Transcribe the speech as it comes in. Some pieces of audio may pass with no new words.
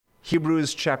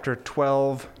Hebrews chapter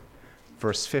 12,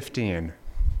 verse 15.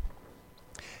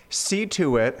 See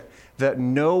to it that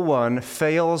no one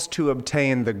fails to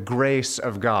obtain the grace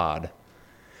of God,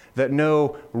 that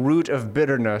no root of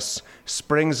bitterness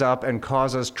springs up and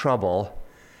causes trouble,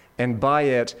 and by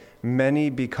it many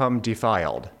become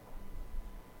defiled.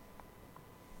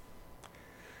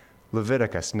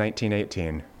 Leviticus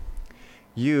 19:18.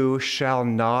 You shall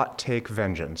not take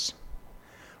vengeance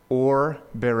or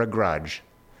bear a grudge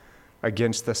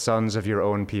against the sons of your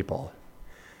own people,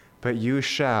 but you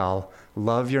shall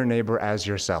love your neighbor as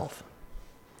yourself.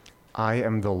 I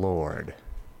am the Lord.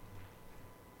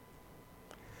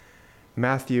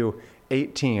 Matthew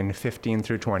 18:15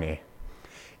 through 20.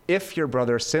 If your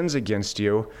brother sins against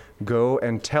you, go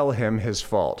and tell him his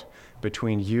fault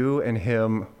between you and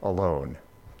him alone.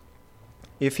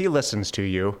 If he listens to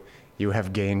you, you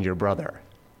have gained your brother.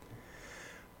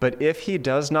 But if he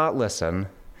does not listen,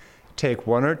 take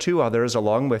one or two others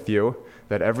along with you,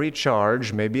 that every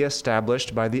charge may be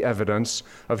established by the evidence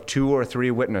of 2 or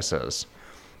 3 witnesses.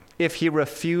 If he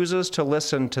refuses to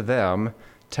listen to them,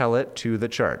 tell it to the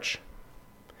church.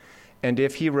 And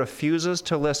if he refuses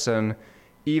to listen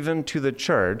even to the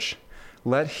church,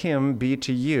 let him be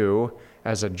to you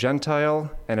as a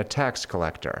Gentile and a tax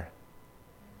collector.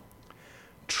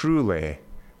 Truly,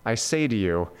 I say to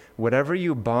you, whatever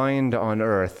you bind on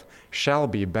earth shall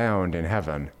be bound in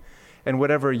heaven, and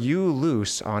whatever you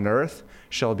loose on earth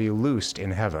shall be loosed in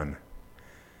heaven.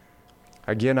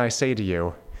 Again, I say to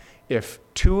you, if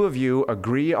 2 of you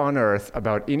agree on earth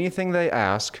about anything they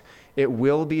ask, it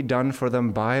will be done for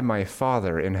them by my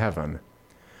Father in heaven.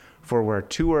 For where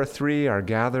 2 or 3 are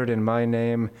gathered in my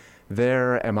name,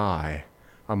 there am I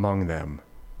among them.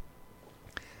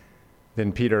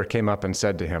 Then Peter came up and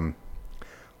said to him,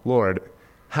 Lord,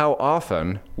 how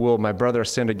often will my brother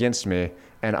sin against me,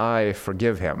 and I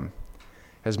forgive him?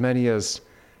 As many as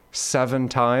 7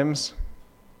 times?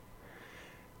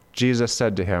 Jesus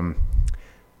said to him,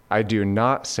 I do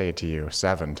not say to you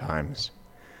 7 times,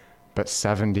 but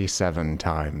 77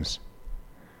 times.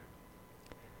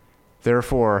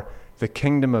 Therefore, the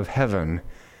kingdom of heaven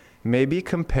may be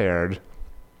compared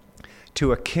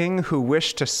to a king who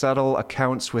wished to settle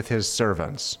accounts with his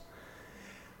servants.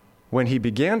 When he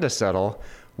began to settle,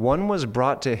 one was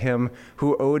brought to him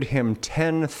who owed him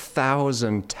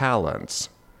 10,000 talents.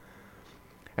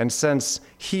 And since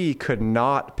he could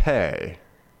not pay,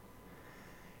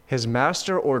 his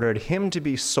master ordered him to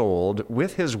be sold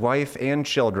with his wife and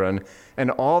children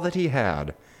and all that he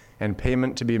had, and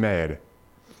payment to be made.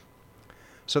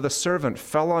 So the servant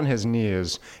fell on his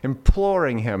knees,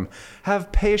 imploring him,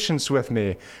 have patience with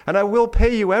me, and I will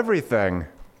pay you everything.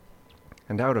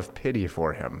 And out of pity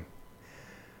for him,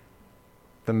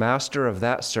 the master of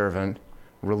that servant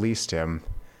released him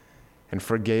and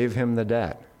forgave him the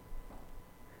debt.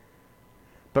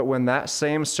 But when that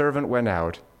same servant went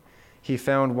out, he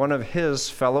found one of his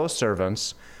fellow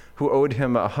servants who owed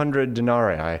him 100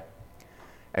 denarii,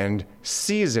 and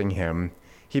seizing him,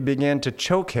 he began to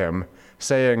choke him,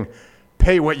 saying,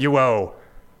 pay what you owe.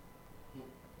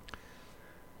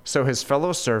 So his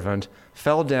fellow servant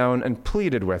fell down and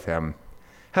pleaded with him,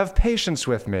 have patience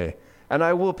with me, and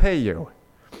I will pay you.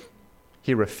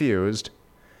 He refused,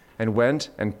 and went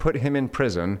and put him in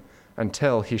prison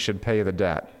until he should pay the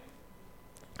debt.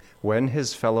 When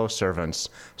his fellow servants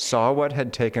saw what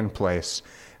had taken place,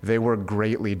 they were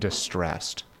greatly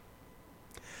distressed.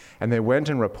 And they went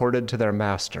and reported to their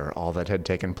master all that had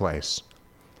taken place.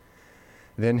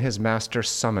 Then his master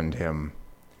summoned him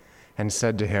and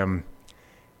said to him,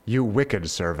 you wicked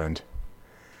servant,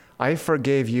 I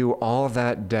forgave you all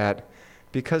that debt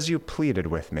because you pleaded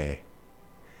with me.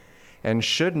 And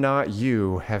should not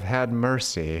you have had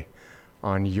mercy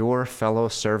on your fellow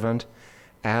servant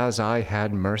as I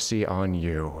had mercy on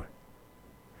you?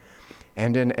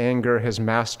 And in anger his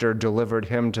master delivered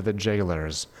him to the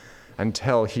jailers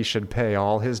until he should pay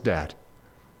all his debt.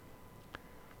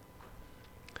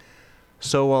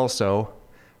 So also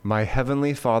my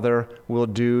heavenly Father will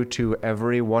do to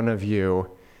every one of you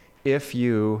if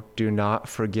you do not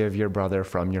forgive your brother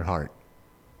from your heart.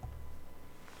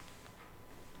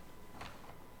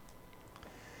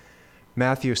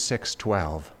 Matthew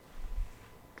 6:12.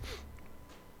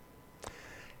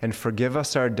 And forgive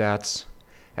us our debts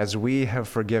as we have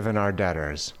forgiven our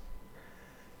debtors.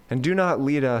 And do not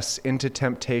lead us into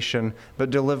temptation, but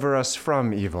deliver us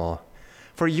from evil.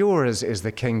 For yours is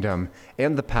the kingdom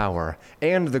and the power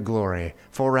and the glory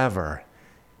forever.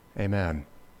 Amen.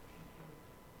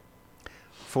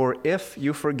 For if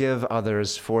you forgive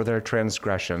others for their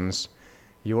transgressions,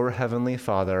 your heavenly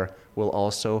Father will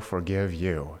also forgive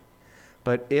you.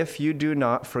 But if you do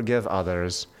not forgive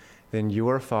others, then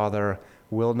your Father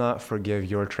will not forgive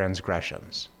your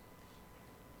transgressions.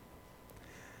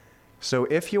 So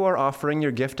if you are offering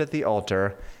your gift at the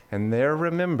altar, and there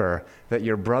remember that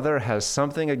your brother has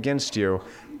something against you,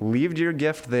 leave your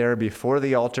gift there before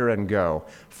the altar and go.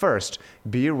 First,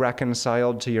 be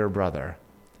reconciled to your brother,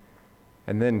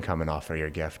 and then come and offer your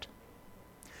gift.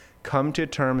 Come to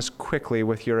terms quickly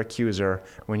with your accuser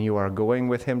when you are going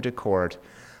with him to court,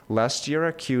 lest your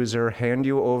accuser hand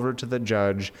you over to the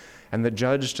judge, and the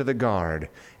judge to the guard,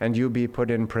 and you be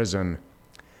put in prison.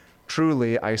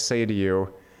 Truly, I say to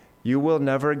you, you will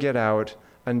never get out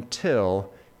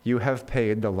until you have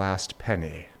paid the last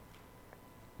penny.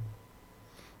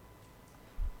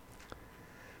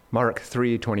 Mark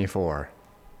 3:24.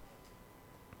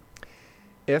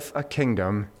 If a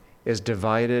kingdom is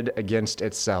divided against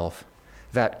itself,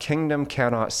 that kingdom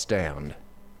cannot stand.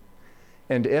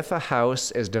 And if a house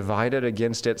is divided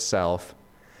against itself,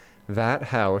 that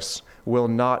house will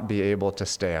not be able to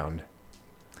stand.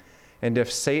 And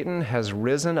if Satan has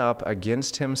risen up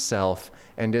against himself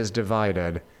and is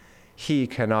divided, he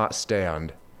cannot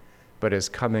stand, but is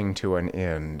coming to an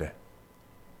end.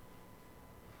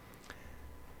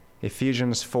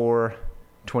 Ephesians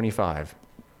 4:25.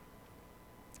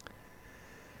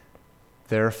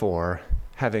 Therefore,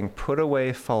 having put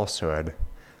away falsehood,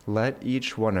 let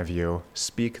each one of you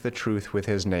speak the truth with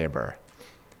his neighbor,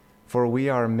 for we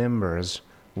are members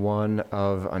one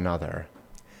of another.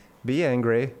 Be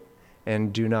angry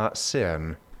and do not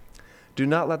sin. Do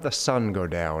not let the sun go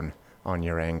down on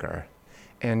your anger,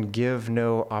 and give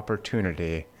no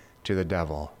opportunity to the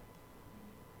devil.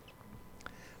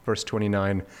 Verse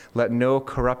 29, let no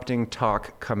corrupting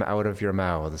talk come out of your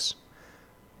mouths,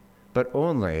 but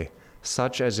only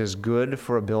such as is good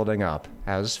for building up,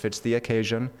 as fits the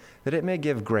occasion, that it may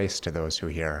give grace to those who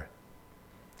hear.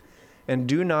 And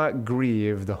do not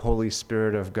grieve the Holy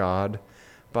Spirit of God,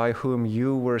 by whom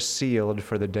you were sealed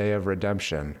for the day of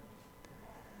redemption.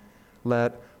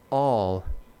 Let all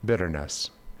bitterness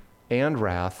and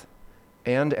wrath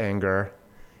and anger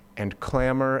and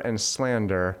clamor and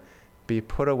slander be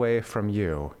put away from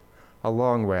you,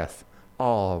 along with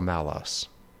all malice.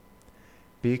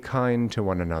 Be kind to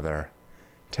one another,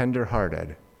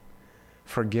 tender-hearted,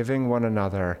 forgiving one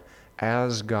another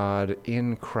as God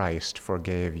in Christ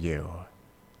forgave you.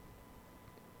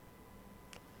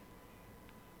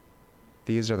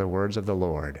 These are the words of the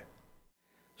Lord.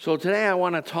 So today I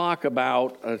want to talk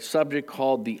about a subject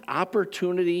called the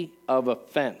opportunity of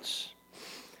offense.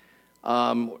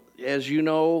 As you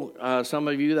know, some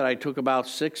of you, that I took about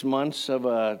 6 months of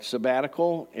a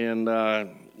sabbatical, and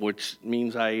which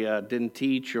means I didn't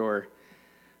teach or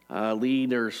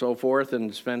lead or so forth,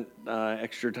 and spent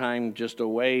extra time just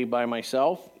away by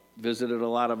myself, visited a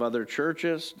lot of other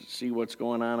churches to see what's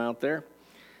going on out there,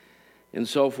 and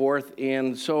so forth.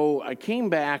 And so I came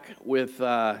back with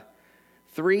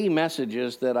 3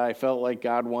 messages that I felt like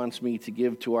God wants me to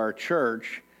give to our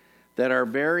church that are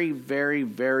very, very,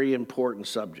 very important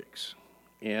subjects.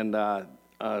 And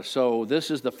so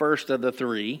this is the first of the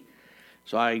 3.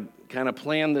 So I kind of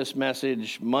planned this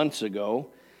message months ago,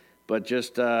 but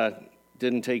just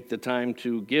didn't take the time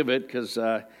to give it because,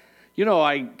 I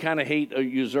kind of hate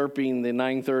usurping the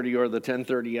 9:30 or the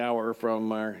 10:30 hour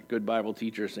from our good Bible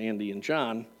teachers, Andy and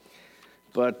John.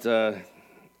 But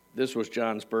this was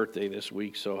John's birthday this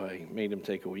week, so I made him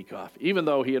take a week off, even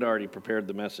though he had already prepared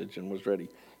the message and was ready.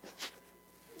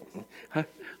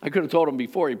 I could have told him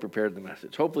before he prepared the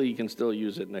message. Hopefully he can still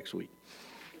use it next week.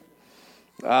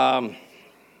 So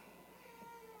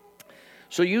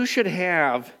you should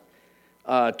have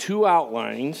 2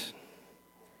 outlines,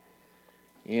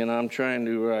 and I'm trying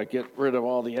to get rid of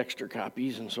all the extra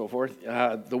copies and so forth.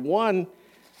 The one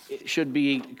should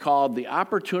be called the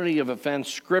Opportunity of Offense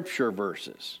Scripture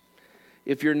Verses.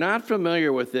 If you're not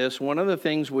familiar with this, one of the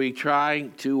things we try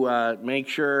to make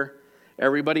sure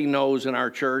everybody knows in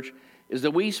our church is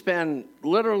that we spend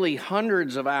literally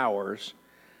hundreds of hours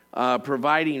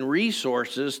providing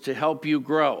resources to help you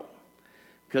grow.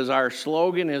 Because our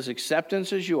slogan is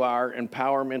acceptance as you are,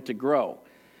 empowerment to grow.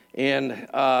 And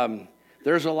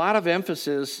there's a lot of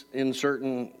emphasis in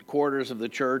certain quarters of the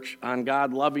church on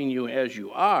God loving you as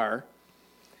you are,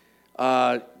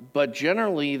 but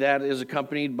generally that is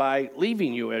accompanied by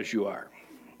leaving you as you are.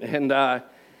 And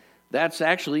that's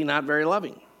actually not very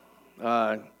loving.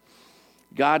 God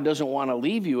doesn't want to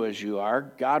leave you as you are.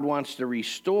 God wants to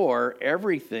restore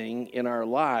everything in our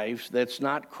lives that's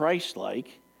not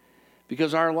Christ-like,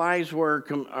 because our lives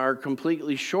are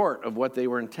completely short of what they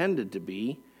were intended to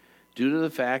be due to the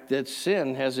fact that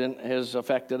sin has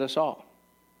affected us all.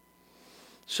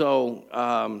 So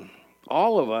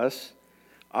all of us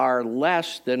are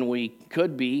less than we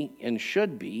could be and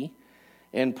should be.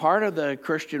 And part of the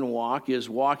Christian walk is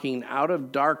walking out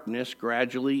of darkness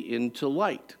gradually into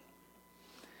light.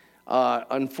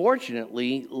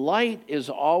 Unfortunately, light is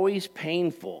always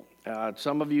painful.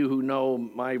 Some of you who know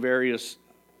my various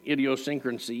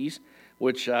idiosyncrasies,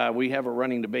 which we have a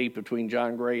running debate between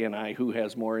John Gray and I who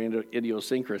has more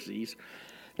idiosyncrasies.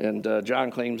 And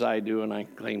John claims I do, and I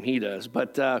claim he does.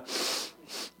 But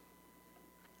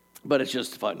it's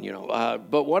just fun, you know.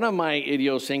 But one of my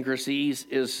idiosyncrasies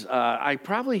is I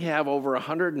probably have over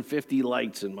 150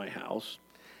 lights in my house,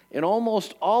 and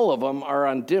almost all of them are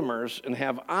on dimmers and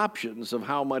have options of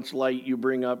how much light you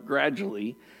bring up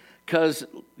gradually, because,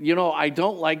 you know, I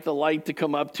don't like the light to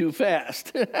come up too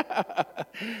fast.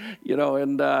 You know,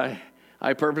 and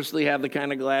I purposely have the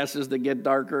kind of glasses that get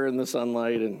darker in the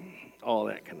sunlight and all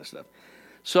that kind of stuff.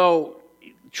 So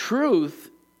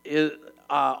truth is,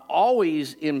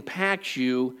 always impacts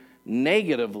you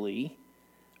negatively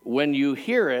when you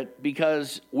hear it,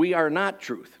 because we are not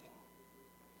truth.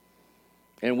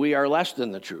 And we are less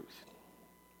than the truth.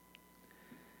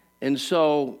 And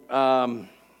so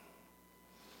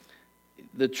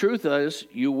the truth is,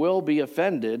 you will be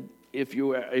offended if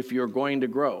you're going to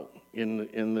grow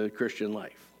in the Christian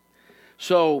life.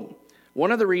 So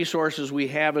one of the resources we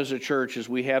have as a church is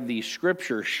we have these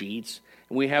scripture sheets,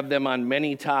 and we have them on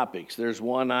many topics. There's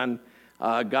one on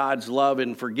God's love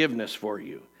and forgiveness for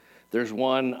you. There's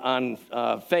one on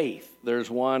faith. There's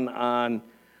one on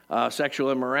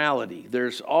sexual immorality.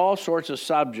 There's all sorts of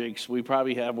subjects. We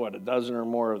probably have, a dozen or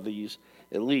more of these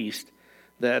at least,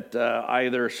 that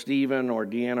either Stephen or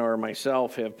Deanna or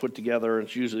myself have put together.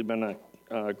 It's usually been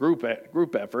a group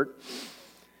effort.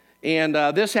 And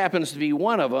this happens to be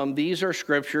one of them. These are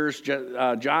scriptures.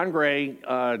 John Gray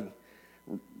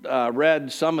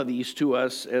read some of these to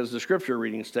us as the scripture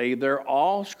readings today. They're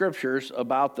all scriptures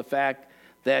about the fact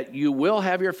that you will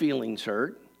have your feelings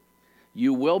hurt.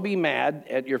 You will be mad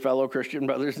at your fellow Christian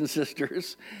brothers and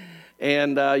sisters.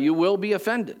 And you will be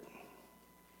offended.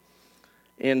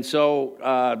 And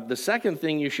so the second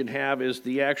thing you should have is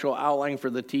the actual outline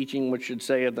for the teaching, which should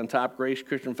say at the top, Grace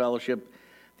Christian Fellowship,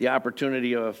 the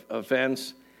opportunity of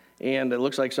offense. And it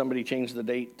looks like somebody changed the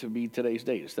date to be today's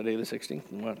date. It's today the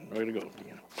 16th. Well, way to go.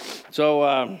 Yeah.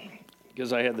 So,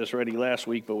 because I had this ready last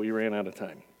week, but we ran out of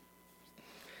time.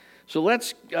 So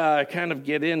let's kind of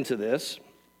get into this.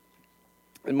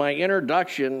 And my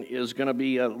introduction is going to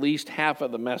be at least half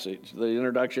of the message. The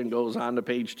introduction goes on to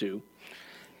page 2.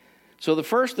 So the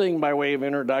first thing by way of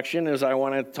introduction is I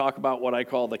want to talk about what I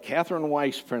call the Catherine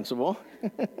Weiss principle.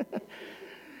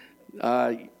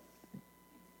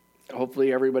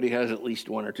 Hopefully everybody has at least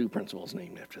one or two principles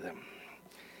named after them.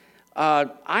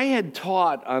 I had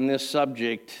taught on this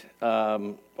subject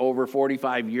over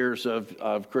 45 years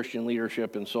of Christian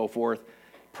leadership and so forth,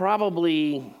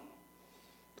 probably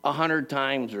 100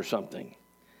 times or something.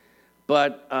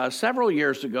 But several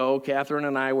years ago, Catherine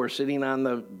and I were sitting on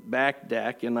the back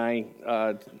deck, and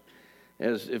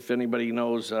as if anybody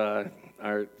knows the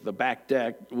back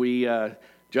deck, we,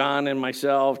 John and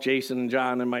myself, Jason and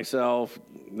John and myself,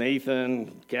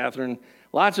 Nathan, Catherine,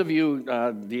 lots of you,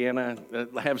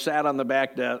 Deanna, have sat on the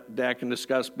back deck and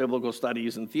discussed biblical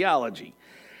studies and theology.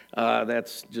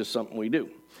 That's just something we do.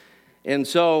 And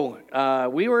so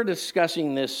we were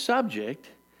discussing this subject,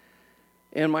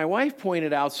 and my wife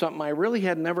pointed out something I really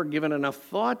had never given enough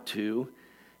thought to,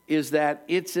 is that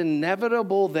it's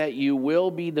inevitable that you will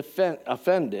be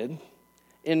offended.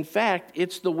 In fact,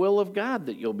 it's the will of God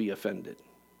that you'll be offended.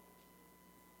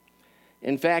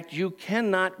 In fact, you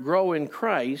cannot grow in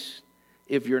Christ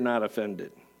if you're not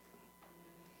offended.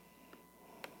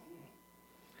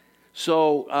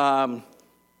 So,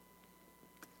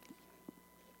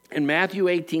 in Matthew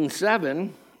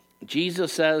 18:7,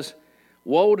 Jesus says,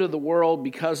 "Woe to the world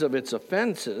because of its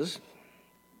offenses,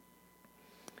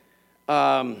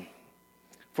 for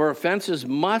offenses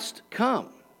must come.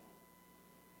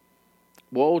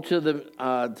 Woe to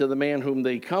the man whom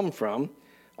they come from."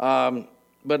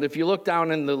 But if you look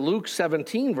down in the Luke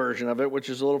 17 version of it, which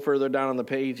is a little further down on the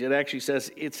page, it actually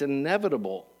says it's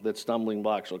inevitable that stumbling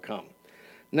blocks will come.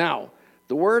 Now,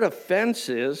 the word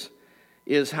offenses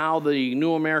is how the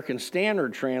New American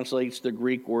Standard translates the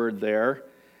Greek word there,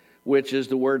 which is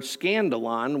the word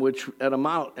scandalon, which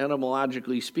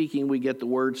etymologically speaking, we get the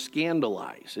word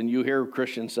scandalize. And you hear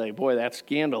Christians say, boy, that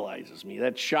scandalizes me.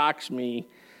 That shocks me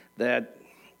that,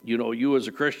 you as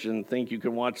a Christian think you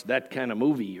can watch that kind of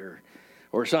movie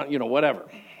or something, whatever.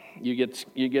 You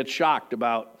get shocked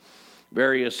about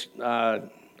various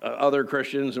other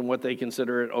Christians and what they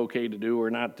consider it okay to do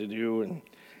or not to do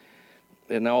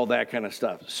and all that kind of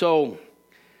stuff. So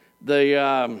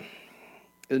The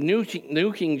New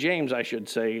King James, I should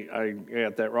say, I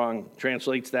got that wrong,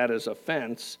 translates that as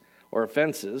offense or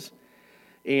offenses.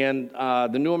 And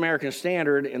the New American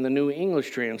Standard and the New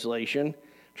English Translation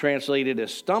translated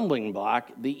as stumbling block.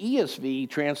 The ESV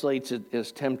translates it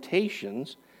as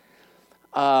temptations.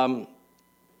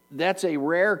 That's a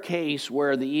rare case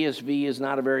where the ESV is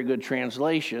not a very good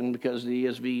translation, because the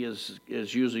ESV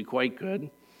is usually quite good.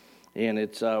 And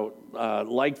it's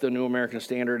like the New American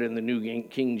Standard and the New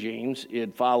King James.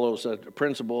 It follows a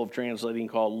principle of translating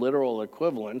called literal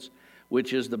equivalence,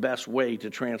 which is the best way to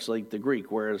translate the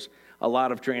Greek, whereas a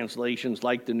lot of translations,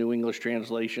 like the New English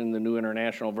Translation, the New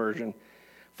International Version,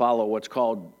 follow what's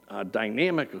called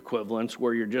dynamic equivalence,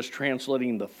 where you're just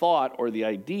translating the thought or the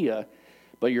idea,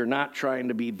 but you're not trying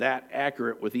to be that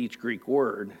accurate with each Greek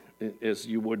word as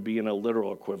you would be in a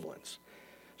literal equivalence.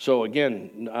 So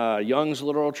again, Young's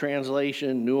Literal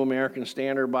Translation, New American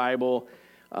Standard Bible,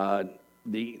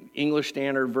 the English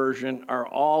Standard Version are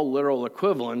all literal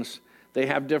equivalents. They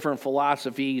have different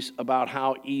philosophies about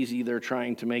how easy they're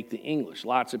trying to make the English.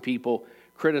 Lots of people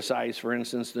criticize, for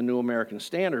instance, the New American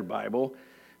Standard Bible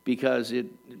because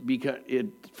it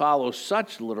follows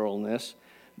such literalness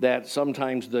that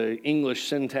sometimes the English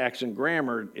syntax and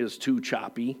grammar is too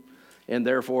choppy, and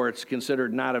therefore it's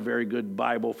considered not a very good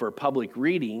Bible for public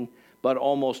reading, but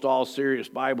almost all serious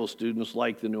Bible students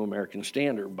like the New American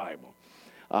Standard Bible.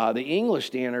 The English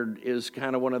Standard is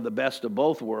kind of one of the best of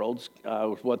both worlds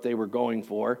with what they were going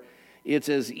for. It's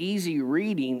as easy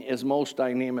reading as most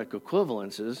dynamic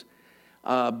equivalences,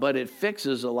 but it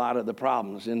fixes a lot of the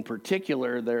problems. In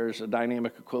particular, there's a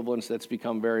dynamic equivalence that's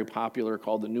become very popular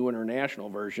called the New International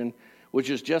Version, which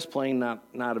is just plain not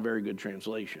a very good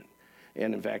translation.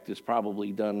 And in fact, it's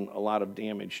probably done a lot of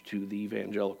damage to the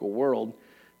evangelical world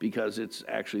because it's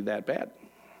actually that bad.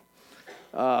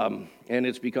 And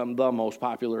it's become the most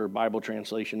popular Bible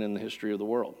translation in the history of the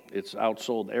world. It's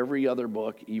outsold every other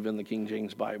book, even the King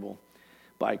James Bible,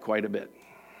 by quite a bit.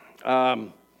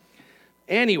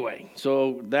 Anyway,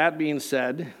 so that being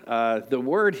said, the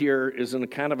word here is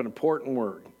kind of an important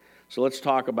word. So let's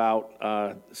talk about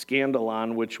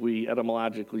scandalon, which we,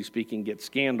 etymologically speaking, get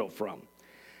scandal from.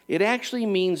 It actually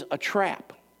means a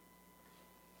trap.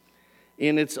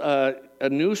 And it's a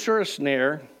noose or a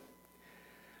snare.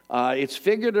 It's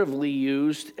figuratively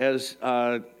used as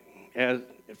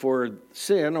for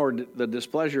sin or the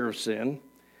displeasure of sin.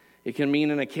 It can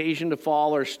mean an occasion to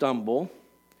fall or stumble,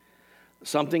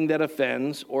 something that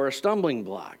offends, or a stumbling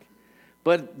block.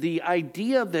 But the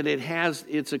idea that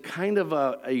it's a kind of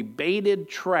a baited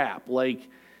trap, like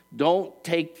don't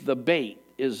take the bait,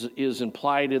 is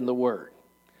implied in the word.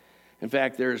 In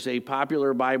fact, there's a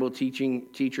popular Bible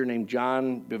teacher named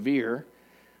John Bevere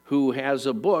who has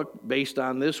a book based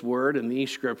on this word and these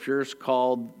scriptures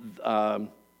called The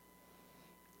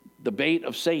Bait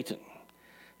of Satan.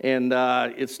 And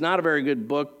it's not a very good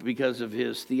book because of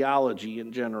his theology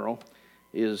in general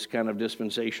is kind of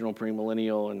dispensational,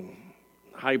 premillennial, and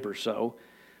hyper so.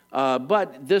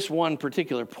 But this one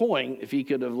particular point, if he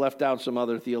could have left out some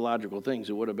other theological things,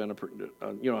 it would have been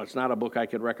it's not a book I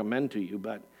could recommend to you,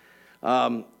 but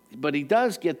he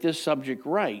does get this subject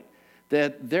right,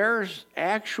 that there's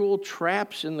actual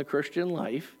traps in the Christian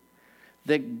life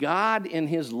that God, in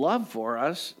his love for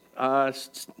us,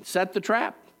 set the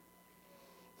trap.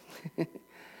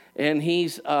 And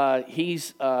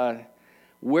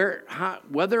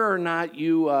whether or not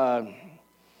you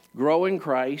grow in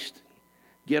Christ,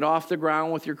 get off the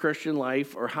ground with your Christian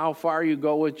life, or how far you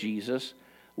go with Jesus,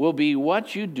 will be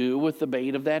what you do with the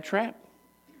bait of that trap.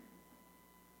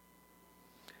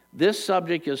 This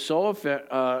subject is so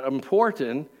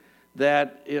important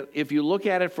that if you look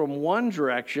at it from one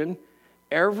direction,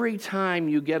 every time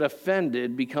you get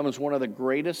offended becomes one of the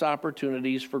greatest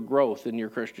opportunities for growth in your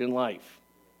Christian life.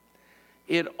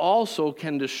 It also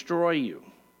can destroy you.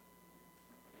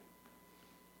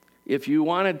 If you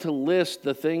wanted to list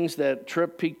the things that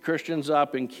trip Christians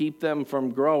up and keep them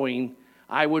from growing,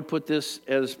 I would put this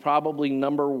as probably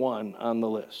number one on the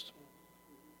list.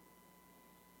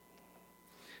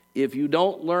 If you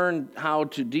don't learn how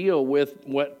to deal with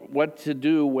what to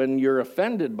do when you're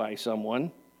offended by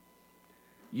someone,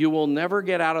 you will never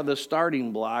get out of the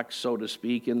starting blocks, so to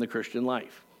speak, in the Christian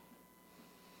life.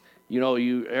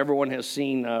 Everyone has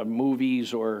seen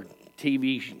movies or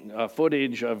TV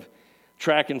footage of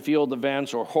track and field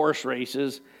events or horse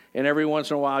races, and every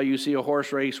once in a while you see a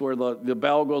horse race where the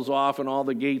bell goes off and all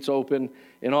the gates open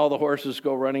and all the horses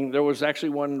go running. There was actually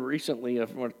one recently,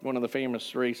 one of the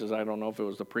famous races, I don't know if it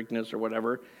was the Preakness or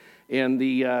whatever, and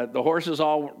the horses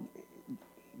all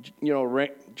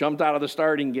jumped out of the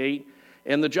starting gate,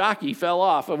 and the jockey fell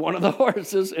off of one of the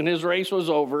horses, and his race was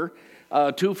over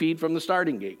 2 feet from the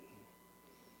starting gate.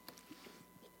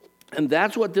 And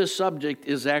that's what this subject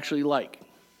is actually like.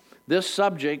 This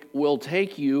subject will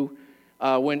take you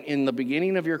when in the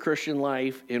beginning of your Christian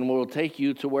life, and will take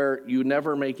you to where you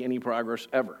never make any progress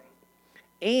ever.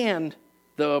 And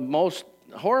the most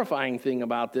horrifying thing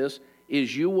about this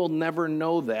is you will never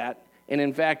know that. And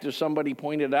in fact, if somebody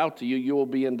pointed out to you, you will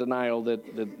be in denial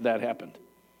that happened.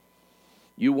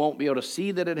 You won't be able to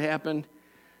see that it happened,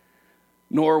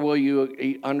 nor will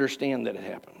you understand that it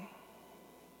happened.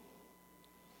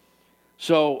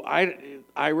 So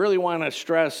I really want to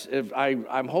stress,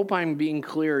 I hope I'm being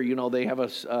clear. You know, they have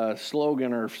a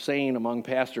slogan or saying among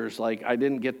pastors like, I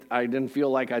didn't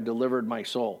feel like I delivered my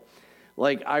soul.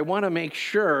 Like, I want to make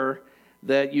sure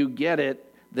that you get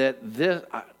it, that this,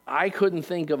 I couldn't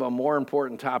think of a more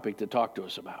important topic to talk to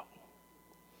us about.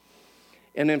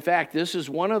 And in fact, this is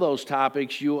one of those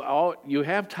topics, you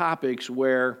have topics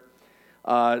where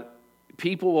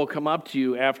people will come up to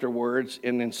you afterwards,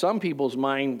 and in some people's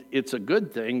mind, it's a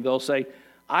good thing. They'll say,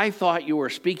 I thought you were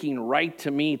speaking right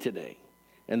to me today.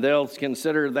 And they'll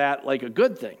consider that like a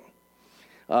good thing.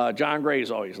 John Gray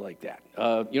is always like that.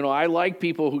 I like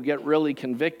people who get really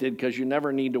convicted because you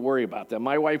never need to worry about them.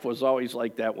 My wife was always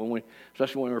like that,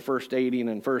 especially when we were first dating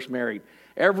and first married.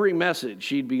 Every message,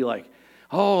 she'd be like,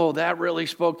 oh, that really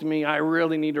spoke to me. I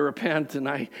really need to repent, and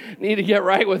I need to get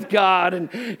right with God. And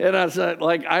I said,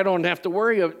 like, I don't have to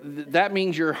worry. That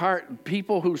means your heart,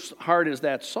 people whose heart is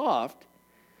that soft,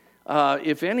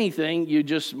 if anything, you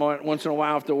just once in a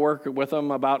while have to work with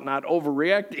them about not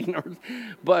overreacting.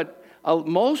 But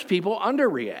most people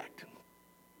underreact.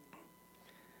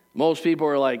 Most people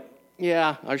are like,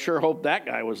 yeah, I sure hope that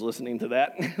guy was listening to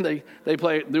that. They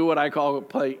do what I call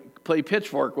play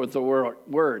pitchfork with the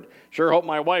word. Sure hope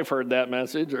my wife heard that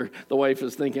message, or the wife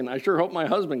is thinking, I sure hope my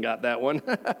husband got that one.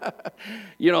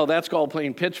 That's called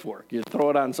playing pitchfork. You throw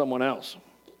it on someone else.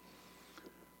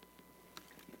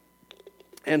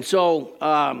 And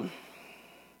so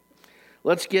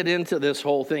let's get into this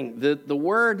whole thing. The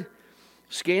word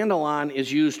scandalon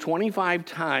is used 25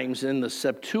 times in the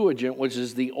Septuagint, which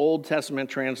is the Old Testament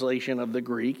translation of the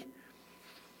Greek.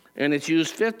 And it's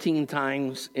used 15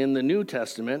 times in the New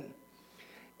Testament.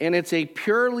 And it's a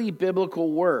purely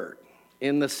biblical word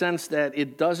in the sense that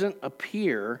it doesn't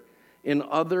appear in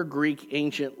other Greek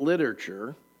ancient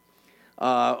literature,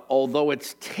 although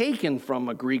it's taken from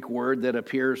a Greek word that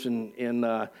appears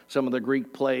in some of the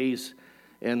Greek plays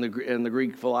and the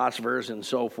Greek philosophers and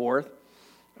so forth.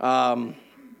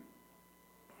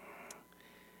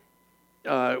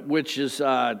 Which is,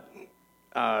 I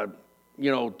think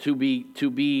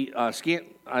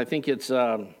it's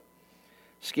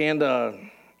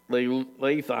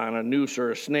scandalathon, a noose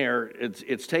or a snare.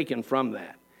 It's taken from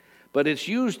that. But it's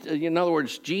used, in other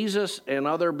words, Jesus and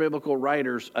other biblical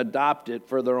writers adopt it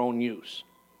for their own use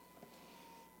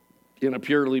in a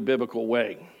purely biblical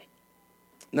way.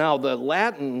 Now, the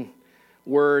Latin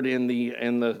word in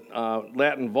the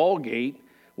Latin Vulgate,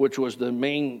 which was the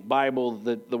main Bible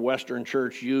that the Western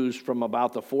Church used from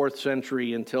about the 4th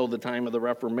century until the time of the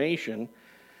Reformation,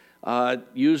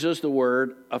 uses the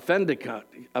word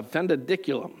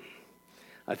offendiculum.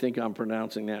 I think I'm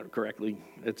pronouncing that correctly.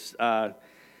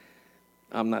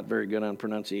 I'm not very good on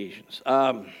pronunciations.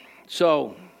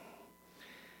 So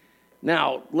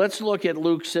now let's look at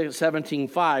Luke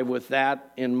 17:5 with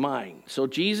that in mind. So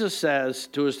Jesus says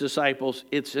to his disciples,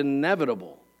 it's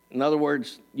inevitable. In other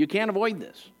words, you can't avoid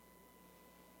this.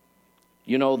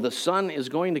 The sun is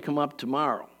going to come up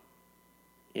tomorrow.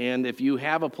 And if you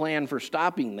have a plan for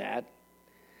stopping that,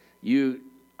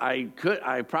 I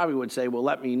probably would say, well,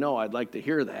 let me know. I'd like to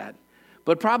hear that.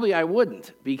 But probably I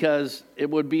wouldn't, because it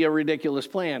would be a ridiculous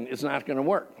plan. It's not going to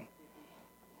work.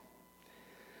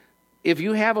 If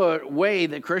you have a way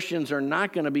that Christians are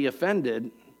not going to be offended,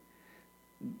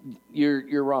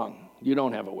 you're wrong. You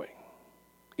don't have a way.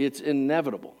 It's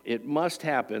inevitable. It must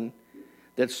happen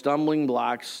that stumbling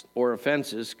blocks or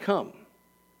offenses come.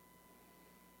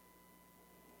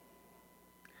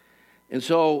 And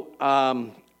so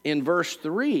in verse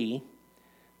 3,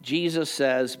 Jesus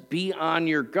says, be on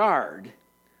your guard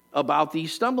about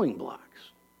these stumbling blocks.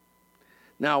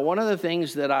 Now, one of the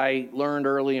things that I learned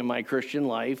early in my Christian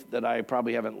life that I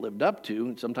probably haven't lived up to,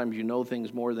 and sometimes you know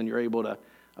things more than you're able to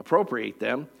appropriate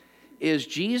them, is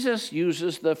Jesus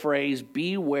uses the phrase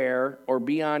beware or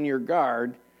be on your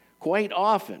guard quite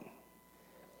often.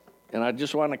 And I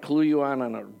just want to clue you on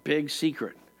a big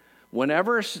secret.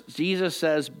 Whenever Jesus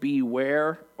says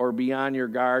beware or be on your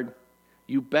guard,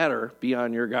 you better be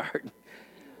on your guard,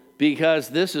 because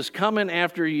this is coming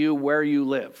after you where you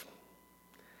live.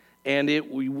 and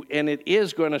it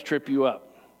is going to trip you up.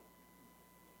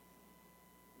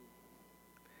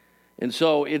 And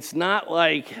so it's not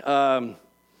like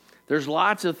there's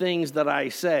lots of things that I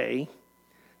say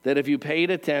that if you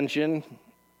paid attention,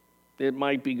 it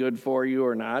might be good for you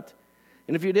or not.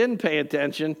 And if you didn't pay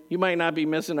attention, you might not be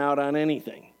missing out on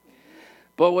anything.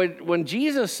 But when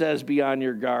Jesus says be on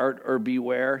your guard or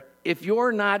beware, if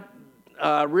you're not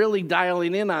really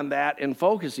dialing in on that and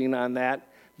focusing on that,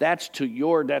 that's to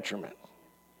your detriment.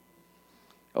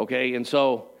 Okay, and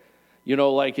so,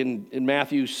 like in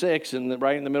Matthew 6, and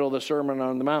right in the middle of the Sermon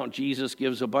on the Mount, Jesus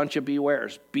gives a bunch of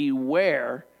bewares.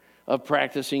 Beware of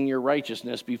practicing your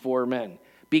righteousness before men,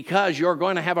 because you're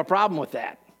going to have a problem with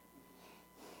that.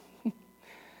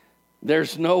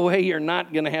 There's no way you're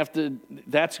not going to have to.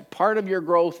 That's part of your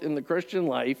growth in the Christian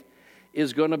life,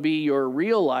 is going to be your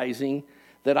realizing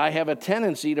that I have a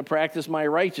tendency to practice my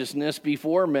righteousness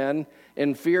before men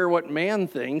and fear what man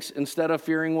thinks instead of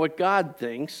fearing what God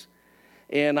thinks.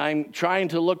 And I'm trying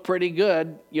to look pretty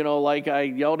good, like I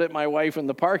yelled at my wife in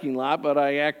the parking lot, but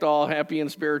I act all happy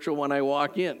and spiritual when I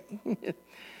walk in.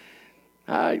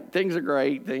 Things are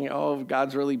great.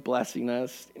 God's really blessing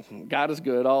us. God is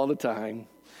good all the time.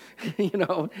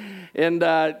 And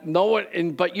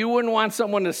but you wouldn't want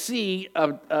someone to see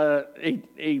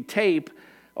a tape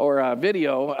or a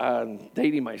video.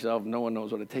 Dating myself, no one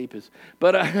knows what a tape is,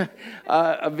 but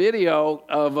a video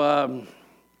of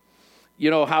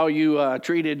how you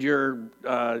treated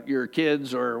your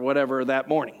kids or whatever that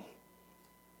morning,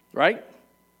 right?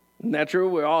 Isn't that true?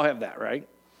 We all have that, right?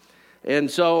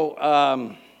 And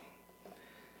so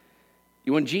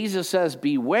when Jesus says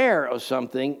beware of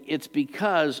something, it's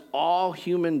because all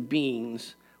human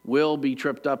beings will be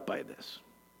tripped up by this.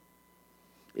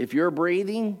 If you're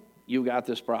breathing, you got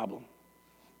this problem.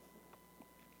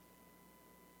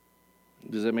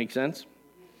 Does that make sense?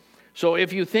 So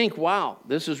if you think, wow,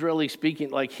 this is really speaking,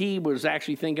 like he was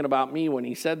actually thinking about me when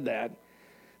he said that,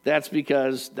 that's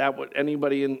because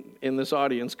anybody in this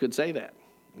audience could say that,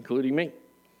 including me.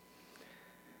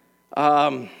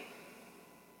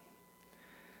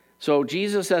 So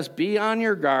Jesus says, be on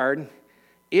your guard.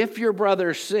 If your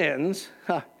brother sins,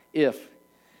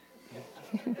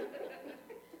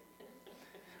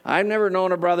 I've never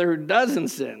known a brother who doesn't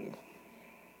sin,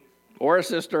 or a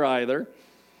sister either.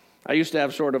 I used to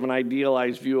have sort of an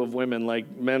idealized view of women,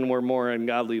 like men were more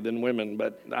ungodly than women,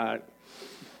 but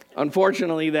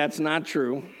unfortunately that's not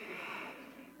true.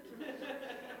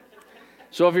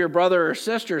 So if your brother or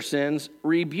sister sins,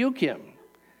 rebuke him.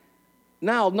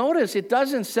 Now, notice it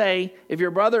doesn't say if your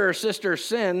brother or sister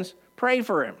sins, pray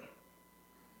for him.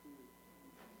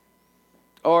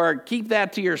 Or keep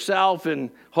that to yourself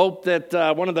and hope that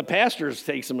one of the pastors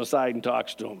takes him aside and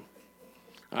talks to him.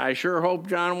 I sure hope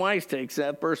John Weiss takes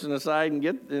that person aside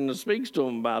and speaks to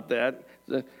him about that.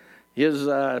 His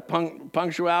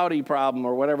punctuality problem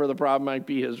or whatever the problem might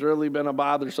be has really been a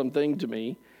bothersome thing to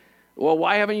me. Well,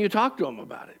 why haven't you talked to him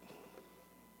about it?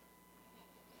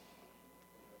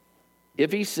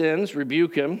 If he sins,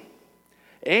 rebuke him.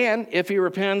 And if he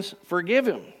repents, forgive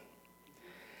him.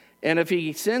 And if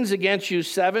he sins against you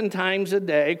 7 times a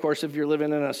day, of course, if you're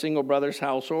living in a single brother's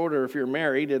household or if you're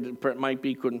married, it might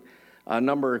be a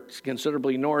number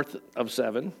considerably north of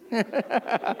 7.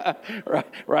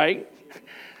 Right?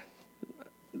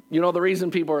 The reason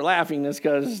people are laughing is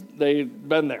because they've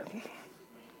been there.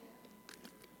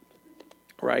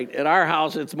 Right? At our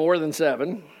house, it's more than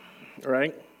 7,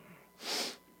 right?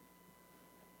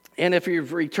 And if he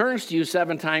returns to you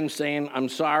 7 times saying, I'm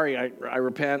sorry, I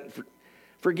repent,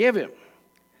 forgive him.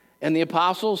 And the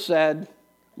apostles said,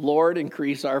 Lord,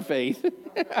 increase our faith.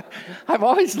 I've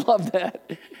always loved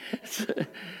that.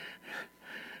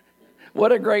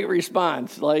 What a great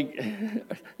response. Like,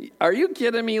 are you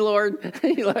kidding me, Lord?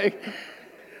 Like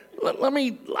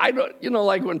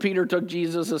when Peter took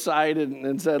Jesus aside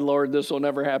and said, Lord, this will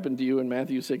never happen to you in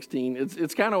Matthew 16.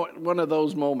 It's kind of one of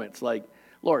those moments like,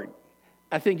 Lord,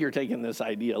 I think you're taking this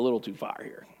idea a little too far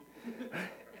here.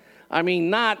 I mean,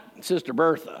 not Sister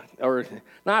Bertha or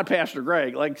not Pastor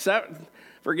Greg. Like,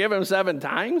 forgive him 7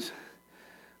 times?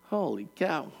 Holy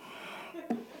cow.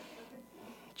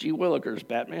 Gee Willikers,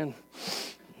 Batman.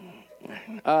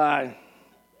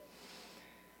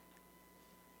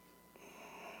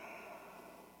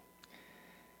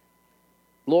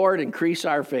 Lord, increase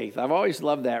our faith. I've always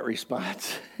loved that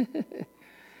response.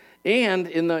 And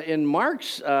in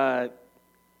Mark's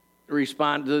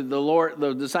response,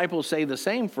 the disciples say the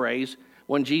same phrase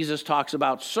when Jesus talks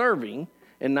about serving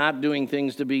and not doing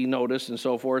things to be noticed and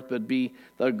so forth, but be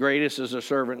the greatest as a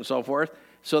servant and so forth.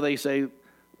 So they say,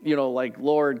 like,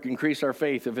 Lord, increase our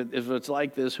faith. If it's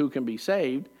like this, who can be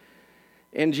saved?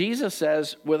 And Jesus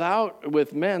says,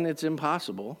 with men it's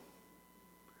impossible,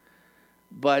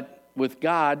 but with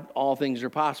God all things are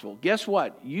possible. Guess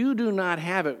what? You do not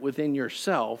have it within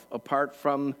yourself apart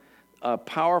from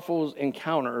powerful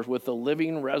encounters with the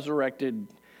living, resurrected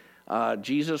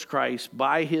Jesus Christ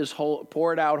by his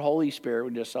poured out Holy Spirit.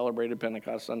 We just celebrated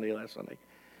Pentecost Sunday last Sunday.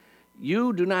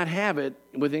 You do not have it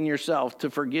within yourself to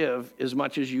forgive as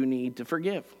much as you need to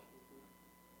forgive.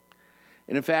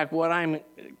 And in fact, what I'm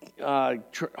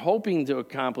hoping to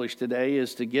accomplish today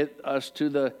is to get us to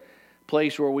the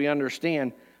place where we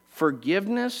understand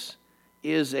forgiveness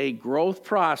is a growth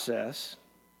process,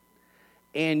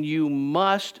 and you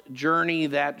must journey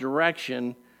that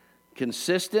direction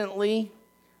consistently,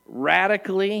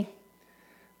 radically,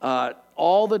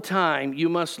 all the time. You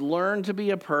must learn to be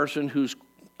a person who's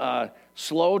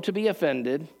slow to be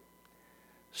offended,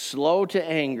 slow to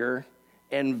anger,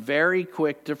 and very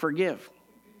quick to forgive.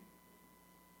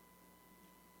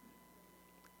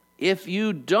 If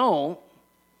you don't,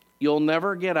 you'll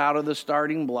never get out of the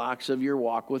starting blocks of your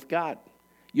walk with God.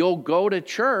 You'll go to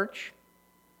church.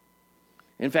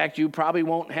 In fact, you probably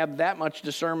won't have that much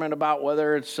discernment about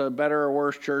whether it's a better or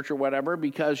worse church or whatever,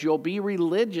 because you'll be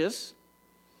religious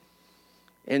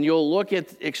and you'll look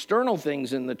at external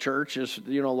things in the church, as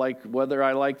like whether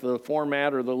I like the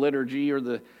format or the liturgy or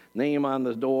the name on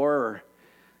the door,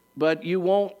 but you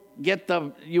won't get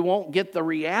the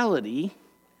reality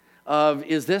of,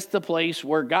 is this the place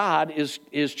where God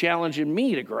is challenging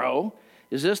me to grow?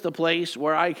 Is this the place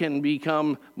where I can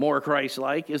become more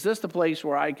Christ-like? Is this the place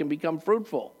where I can become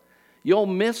fruitful? You'll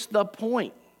miss the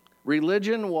point.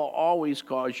 Religion will always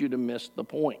cause you to miss the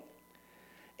point.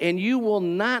 And you will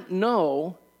not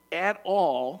know at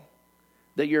all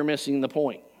that you're missing the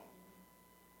point.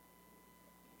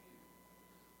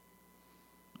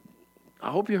 I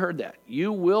hope you heard that.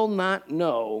 You will not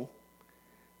know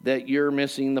that you're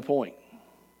missing the point.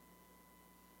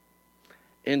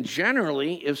 And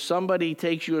generally, if somebody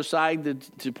takes you aside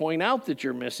to point out that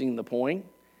you're missing the point,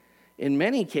 in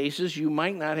many cases, you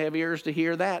might not have ears to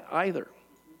hear that either.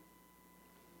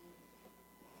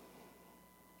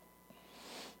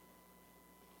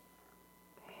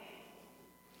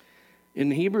 In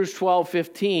Hebrews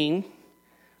 12:15,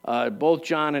 both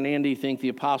John and Andy think the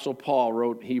Apostle Paul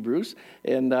wrote Hebrews.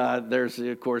 And there's,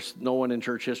 of course, no one in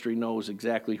church history knows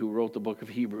exactly who wrote the book of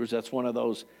Hebrews. That's one of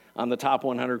those on the top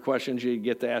 100 questions you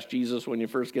get to ask Jesus when you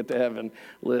first get to heaven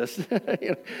list.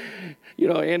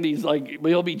 Andy's like,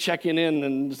 he'll be checking in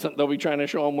and they'll be trying to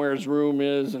show him where his room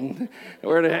is and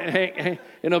where to hang.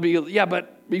 And he'll be, yeah,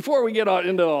 but before we get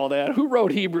into all that, who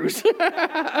wrote Hebrews?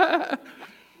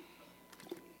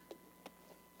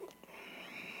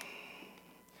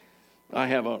 I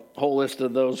have a whole list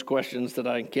of those questions that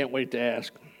I can't wait to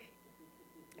ask.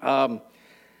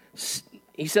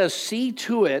 He says, see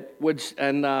to it,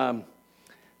 and the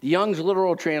Young's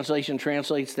literal translation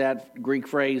translates that Greek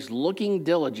phrase, looking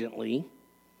diligently.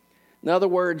 In other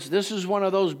words, this is one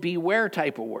of those beware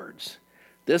type of words.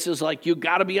 This is like, you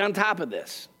got to be on top of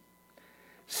this.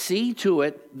 See to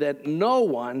it that no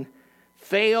one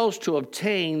fails to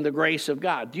obtain the grace of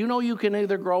God. Do you know you can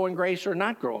either grow in grace or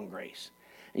not grow in grace?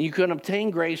 And you can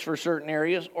obtain grace for certain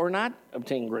areas or not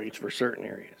obtain grace for certain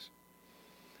areas.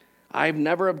 I've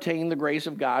never obtained the grace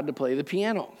of God to play the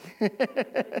piano.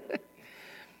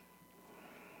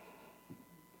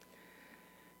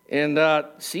 And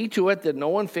see to it that no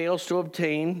one fails to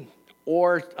obtain,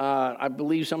 or I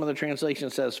believe some of the translation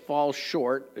says falls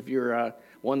short. If you're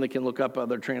one that can look up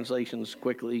other translations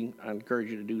quickly, I encourage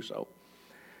you to do so.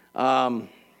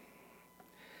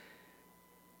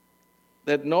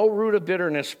 That no root of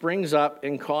bitterness springs up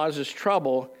and causes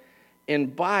trouble,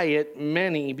 and by it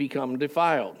many become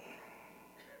defiled.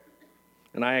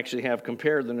 And I actually have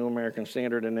compared the New American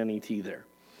Standard and NET there.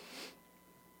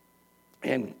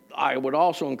 And I would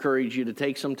also encourage you to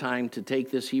take some time to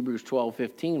take this Hebrews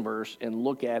 12:15 verse and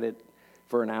look at it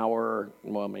for an hour,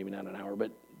 well, maybe not an hour,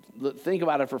 but think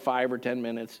about it for 5 or 10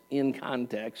 minutes in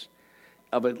context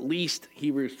of at least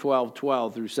Hebrews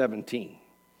 12:12 through 17.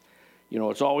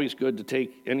 It's always good to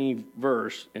take any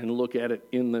verse and look at it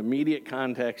in the immediate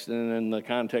context and in the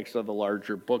context of the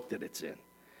larger book that it's in.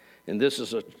 And this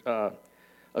is a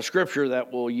scripture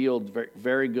that will yield very,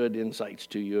 very good insights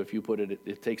to you if you put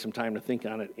it takes some time to think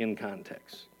on it in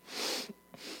context.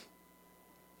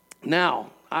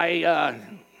 Now,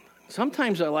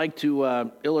 sometimes I like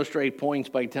to illustrate points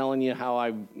by telling you how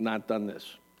I've not done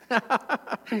this.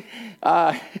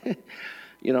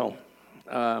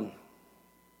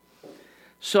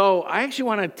 So I actually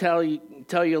want to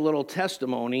tell you a little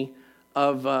testimony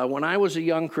of when I was a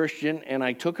young Christian and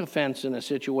I took offense in a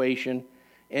situation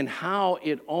and how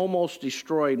it almost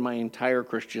destroyed my entire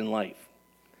Christian life.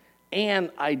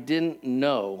 And I didn't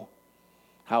know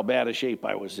how bad a shape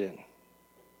I was in.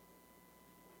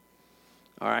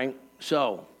 All right,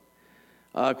 so,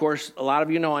 of course, a lot of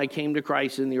you know I came to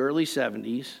Christ in the early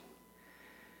 70s.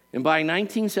 And by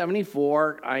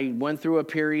 1974, I went through a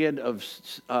period of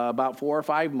about 4 or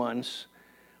 5 months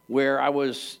where I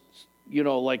was,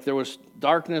 like there was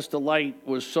darkness to light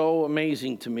was so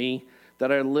amazing to me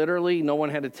that I literally, no one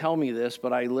had to tell me this,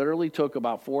 but I literally took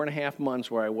about 4.5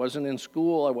 months where I wasn't in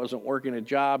school, I wasn't working a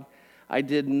job. I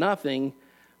did nothing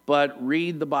but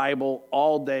read the Bible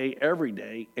all day, every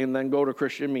day, and then go to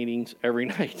Christian meetings every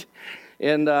night.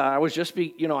 And I was just,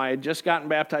 I had just gotten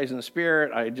baptized in the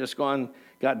Spirit. I had just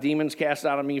got demons cast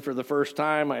out of me for the first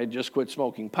time. I had just quit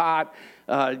smoking pot.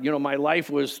 My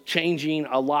life was changing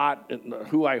a lot,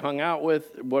 who I hung out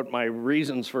with, what my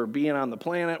reasons for being on the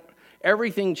planet.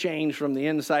 Everything changed from the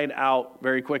inside out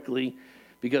very quickly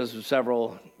because of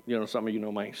several, some of you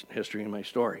know my history and my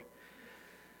story.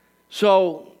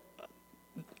 So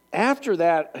after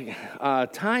that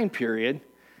time period,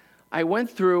 I went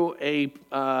through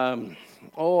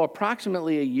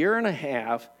approximately a year and a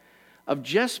half of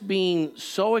just being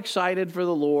so excited for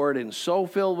the Lord and so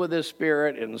filled with His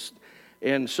Spirit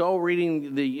and so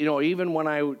reading even when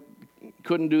I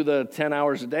couldn't do the 10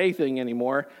 hours a day thing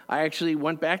anymore, I actually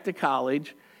went back to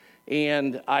college,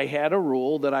 and I had a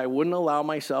rule that I wouldn't allow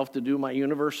myself to do my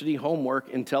university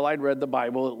homework until I'd read the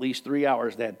Bible at least 3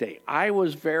 hours that day. I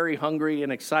was very hungry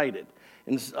and excited,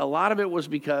 and a lot of it was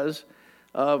because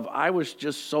I was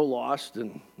just so lost,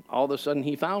 and all of a sudden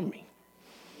He found me.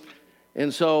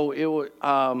 And so it was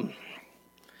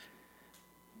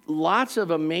lots of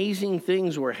amazing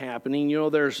things were happening.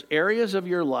 There's areas of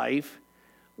your life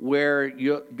where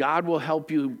God will help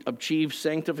you achieve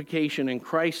sanctification and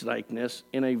Christ-likeness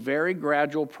in a very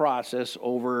gradual process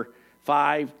over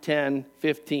 5, 10,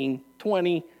 15,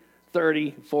 20,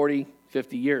 30, 40,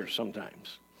 50 years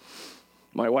sometimes.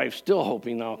 My wife's still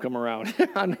hoping I'll come around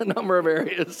on a number of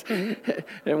areas.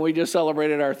 And we just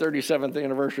celebrated our 37th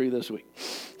anniversary this week.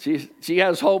 She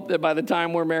has hope that by the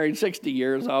time we're married 60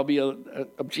 years, I'll be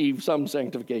achieve some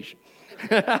sanctification.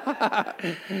 By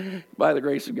the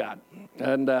grace of God.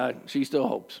 And she still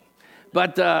hopes.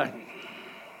 But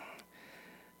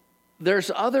there's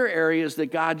other areas that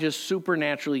God just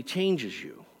supernaturally changes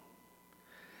you.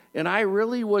 And I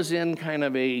really was in kind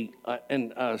of a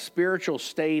spiritual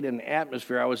state and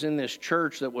atmosphere. I was in this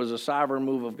church that was a sovereign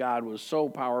move of God, was so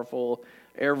powerful.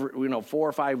 4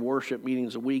 or 5 worship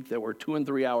meetings a week that were 2 and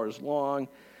 3 hours long.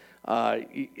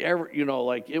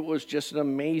 It was just an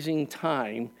amazing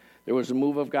time. There was a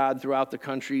move of God throughout the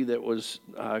country that was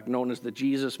known as the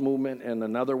Jesus movement, and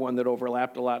another one that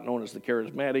overlapped a lot known as the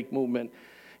charismatic movement.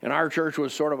 And our church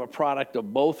was sort of a product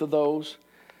of both of those.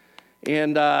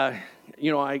 And, I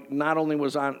not only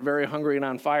was very hungry and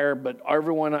on fire, but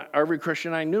every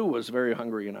Christian I knew was very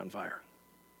hungry and on fire.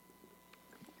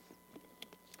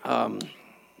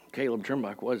 Caleb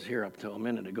Trimbach was here up till a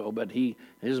minute ago, but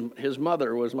his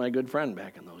mother was my good friend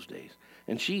back in those days.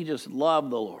 And she just loved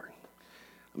the Lord.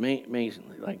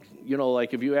 Amazingly. Like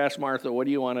if you ask Martha, what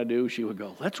do you want to do? She would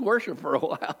go, let's worship for a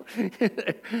while.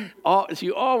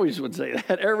 She always would say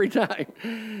that every time.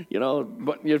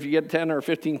 But if you get 10 or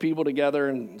 15 people together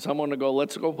and someone would go,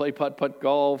 let's go play putt-putt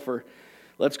golf or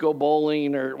let's go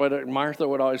bowling or whatever, Martha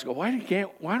would always go, why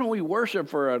don't we worship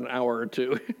for an hour or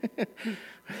two?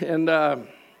 And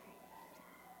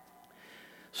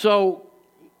so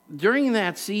during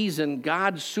that season,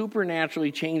 God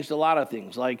supernaturally changed a lot of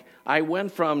things. Like I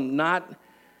went from not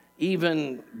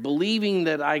even believing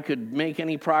that I could make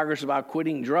any progress about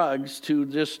quitting drugs to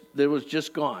it was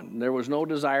just gone. There was no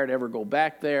desire to ever go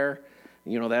back there.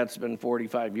 That's been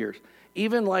 45 years.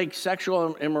 Even like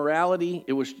sexual immorality,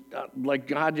 it was like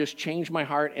God just changed my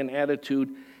heart and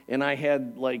attitude, and I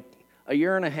had like a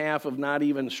year and a half of not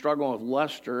even struggling with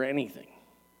lust or anything.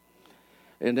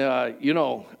 And,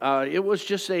 it was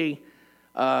just an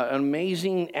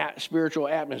amazing spiritual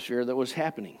atmosphere that was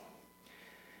happening.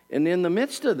 And in the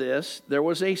midst of this, there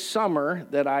was a summer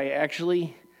that I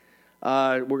actually,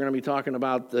 we're going to be talking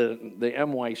about the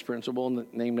M. Weiss principle,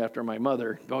 named after my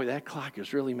mother. Boy, that clock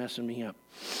is really messing me up.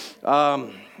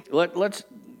 Let's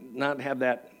not have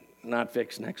that not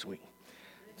fixed next week.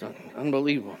 It's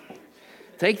unbelievable.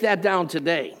 Take that down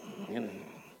today.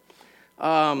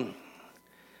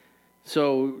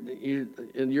 So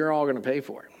you're all going to pay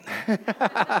for it.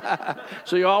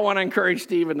 So you all want to encourage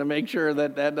Stephen to make sure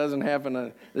that doesn't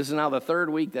happen. This is now the 3rd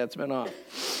week that's been off.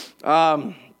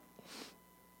 I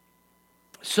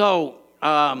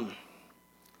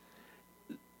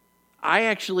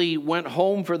actually went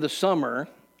home for the summer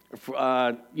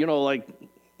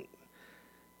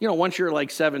Once you're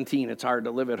like 17, it's hard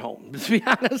to live at home, to be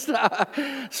honest.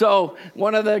 So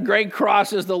one of the great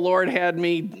crosses the Lord had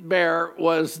me bear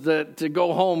was to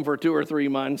go home for 2 or 3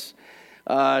 months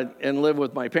and live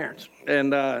with my parents,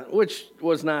 and which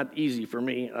was not easy for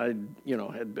me. I,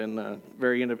 had been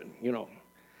very,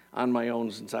 on my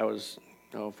own since I was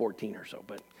 14 or so.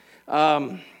 But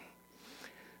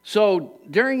so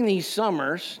during these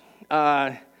summers,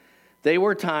 they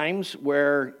were times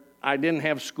where I didn't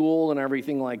have school and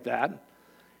everything like that.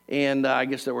 And I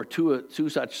guess there were two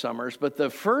such summers. But the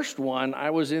first one, I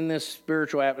was in this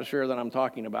spiritual atmosphere that I'm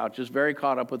talking about, just very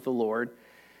caught up with the Lord.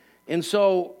 And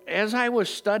so as I was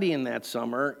studying that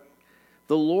summer,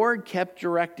 the Lord kept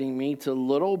directing me to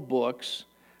little books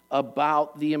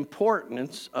about the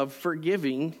importance of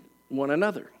forgiving one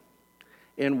another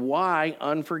and why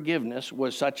unforgiveness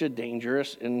was such a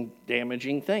dangerous and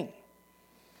damaging thing.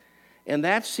 And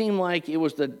that seemed like it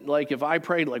was like if I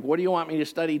prayed, like, what do you want me to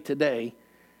study today?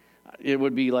 It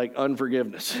would be like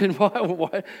unforgiveness. And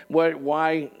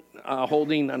why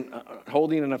holding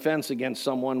an offense against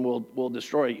someone will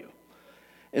destroy you.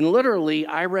 And literally,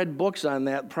 I read books on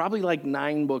that, probably like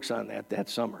 9 books on that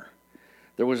summer.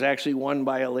 There was actually one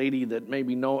by a lady that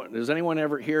maybe has anyone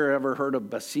ever heard of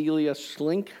Basilea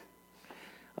Slink?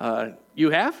 You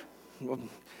have?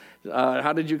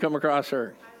 How did you come across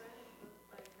her?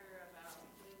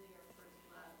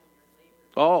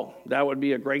 Oh, that would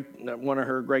be one of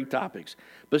her great topics.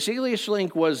 Basilea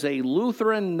Slink was a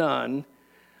Lutheran nun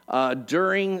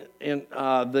during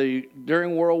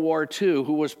World War II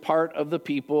who was part of the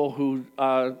people who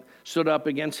stood up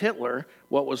against Hitler,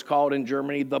 what was called in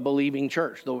Germany the believing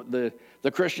church, the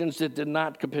Christians that did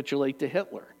not capitulate to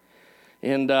Hitler.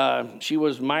 And she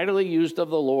was mightily used of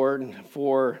the Lord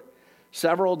for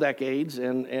several decades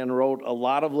and wrote a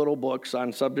lot of little books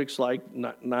on subjects like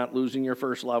not losing your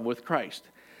first love with Christ.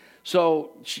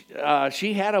 So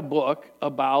she had a book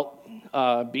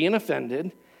about being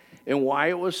offended and why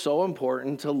it was so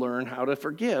important to learn how to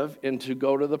forgive and to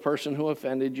go to the person who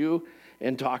offended you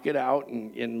and talk it out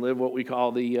and live what we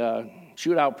call the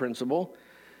shootout principle,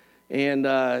 and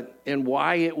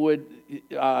why it would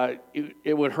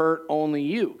hurt only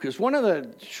you. Because one of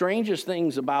the strangest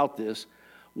things about this,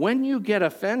 when you get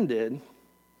offended,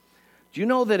 do you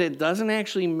know that it doesn't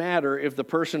actually matter if the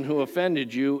person who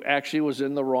offended you actually was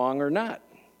in the wrong or not?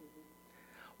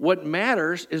 What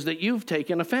matters is that you've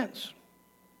taken offense.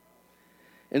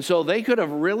 And so they could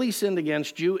have really sinned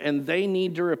against you and they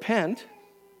need to repent.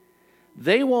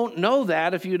 They won't know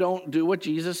that if you don't do what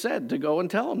Jesus said, to go and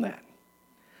tell them that.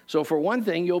 So for one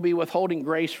thing, you'll be withholding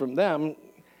grace from them,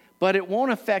 but it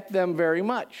won't affect them very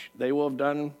much. They will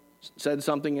have said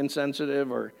something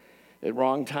insensitive or at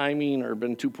wrong timing or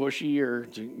been too pushy or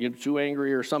too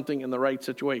angry or something in the right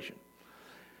situation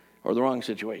or the wrong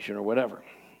situation or whatever.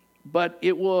 But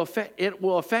it will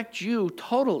affect you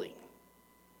totally.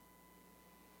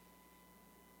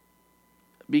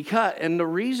 And the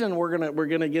reason we're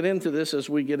gonna get into this as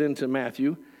we get into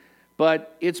Matthew,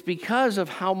 but it's because of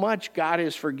how much God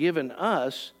has forgiven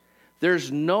us.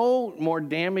 There's no more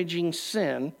damaging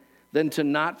sin than to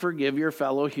not forgive your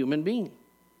fellow human being.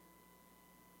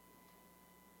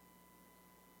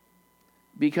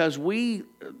 Because we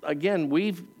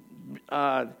live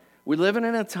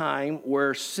in a time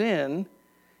where sin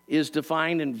is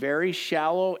defined in very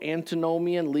shallow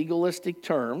antinomian legalistic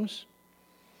terms.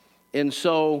 And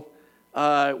so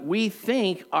we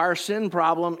think our sin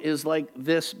problem is like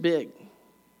this big.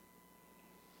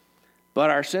 But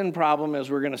our sin problem,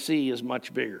 as we're going to see, is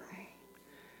much bigger.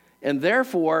 And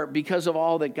therefore, because of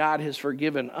all that God has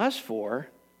forgiven us for,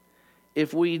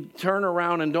 if we turn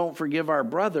around and don't forgive our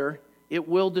brother, it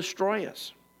will destroy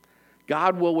us.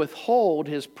 God will withhold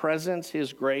his presence,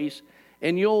 his grace,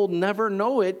 and you'll never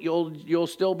know it. You'll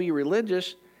still be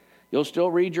religious. You'll still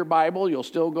read your Bible. You'll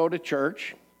still go to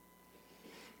church.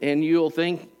 And you'll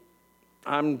think,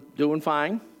 I'm doing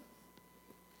fine.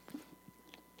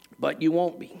 But you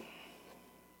won't be.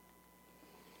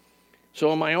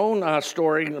 So in my own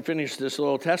story, to finish this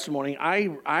little testimony,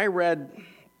 I read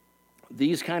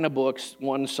these kind of books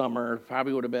one summer.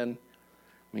 Probably would have been,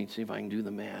 let me see if I can do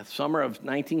the math, summer of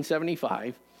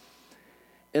 1975.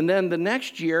 And then the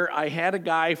next year, I had a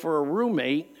guy for a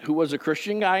roommate who was a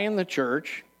Christian guy in the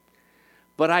church,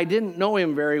 but I didn't know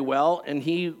him very well, and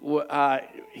he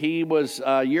was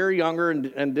a year younger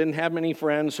and didn't have many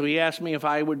friends, so he asked me if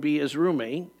I would be his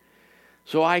roommate.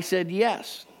 So I said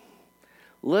yes.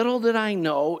 Little did I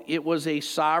know it was a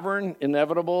sovereign,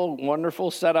 inevitable,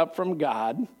 wonderful setup from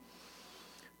God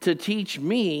to teach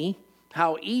me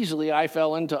how easily I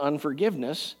fell into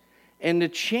unforgiveness and to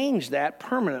change that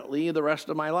permanently the rest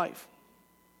of my life.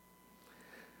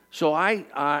 So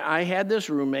I had this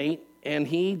roommate, and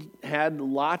he had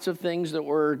lots of things that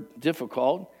were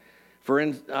difficult. For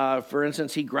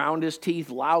instance, he ground his teeth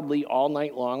loudly all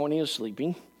night long when he was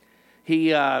sleeping. He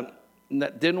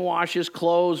didn't wash his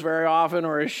clothes very often,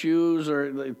 or his shoes,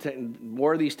 or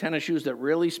wore these tennis shoes that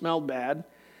really smelled bad.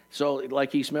 So,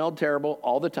 like, he smelled terrible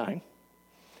all the time.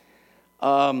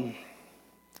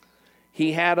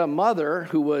 He had a mother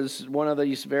who was one of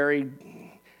these very,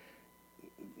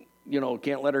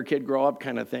 can't let her kid grow up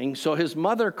kind of thing. So his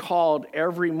mother called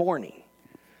every morning.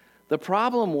 The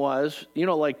problem was,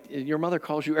 like your mother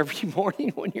calls you every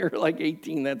morning when you're like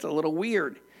 18. That's a little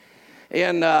weird.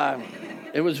 And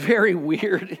it was very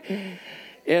weird.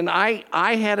 And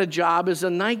I had a job as a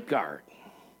night guard.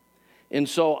 And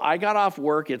so I got off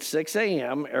work at 6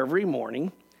 a.m. every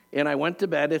morning, and I went to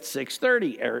bed at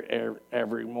 6:30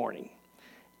 every morning.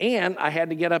 And I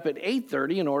had to get up at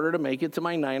 8:30 in order to make it to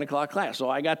my 9 o'clock class. So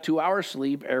I got 2 hours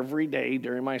sleep every day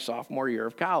during my sophomore year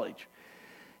of college.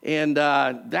 And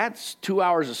that's 2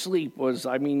 hours of sleep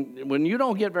when you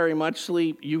don't get very much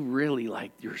sleep, you really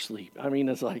like your sleep.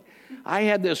 It's like, I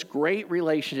had this great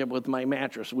relationship with my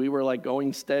mattress. We were like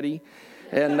going steady.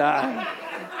 And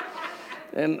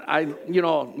and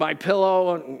my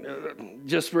pillow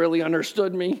just really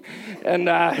understood me. And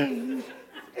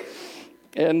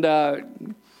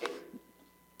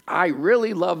I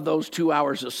really loved those 2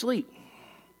 hours of sleep.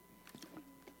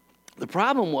 The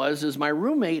problem is my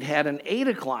roommate had an 8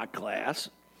 o'clock class,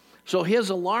 so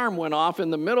his alarm went off in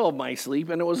the middle of my sleep,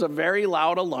 and it was a very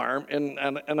loud alarm, and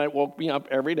it woke me up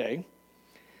every day.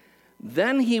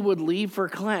 Then he would leave for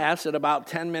class at about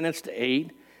 10 minutes to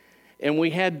 8, and we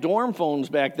had dorm phones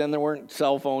back then. There weren't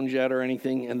cell phones yet or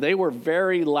anything, and they were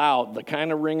very loud, the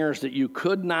kind of ringers that you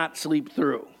could not sleep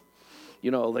through.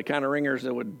 The kind of ringers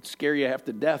that would scare you half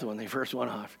to death when they first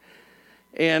went off.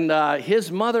 And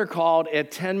his mother called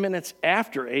at 10 minutes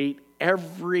after 8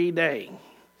 every day,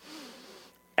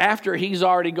 after he's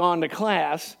already gone to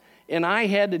class, and I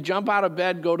had to jump out of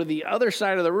bed, go to the other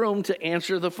side of the room to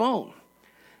answer the phone.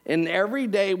 And every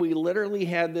day we literally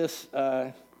had this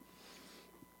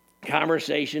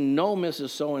conversation. No,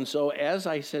 Mrs. So-and-so, as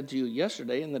I said to you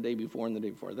yesterday and the day before and the day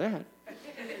before that,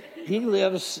 he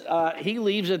leaves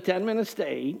at 10 minutes to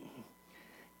 8.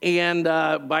 And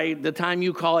by the time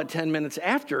you call it 10 minutes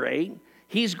after 8,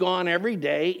 he's gone every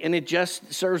day, and it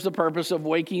just serves the purpose of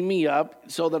waking me up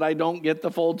so that I don't get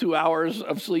the full 2 hours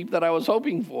of sleep that I was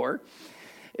hoping for.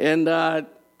 And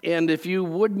if you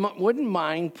wouldn't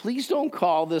mind, please don't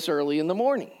call this early in the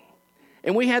morning.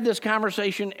 And we had this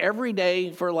conversation every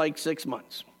day for like 6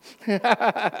 months.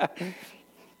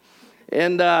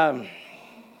 And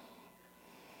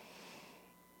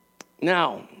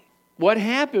now, what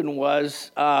happened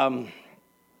was, I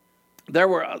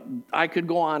could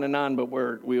go on and on, but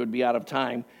we would be out of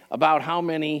time, about how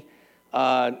many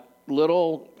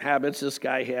little habits this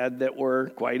guy had that were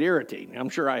quite irritating. I'm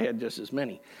sure I had just as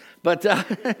many. But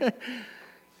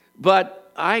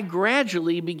I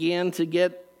gradually began to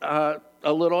get a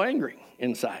little angry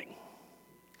inside.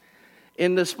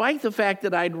 And despite the fact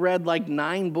that I'd read like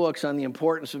 9 books on the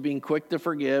importance of being quick to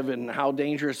forgive and how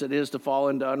dangerous it is to fall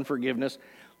into unforgiveness,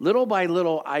 little by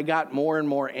little, I got more and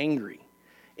more angry.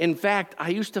 In fact, I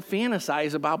used to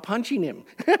fantasize about punching him.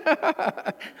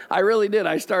 I really did.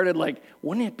 I started like,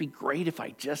 wouldn't it be great if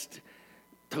I just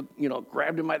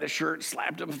grabbed him by the shirt,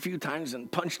 slapped him a few times,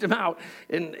 and punched him out,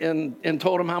 and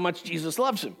told him how much Jesus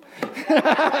loves him.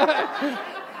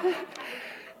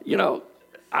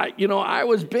 I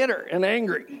was bitter and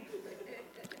angry.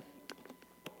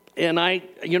 And I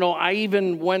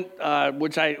even went,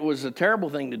 which was a terrible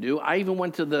thing to do. I even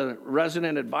went to the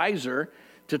resident advisor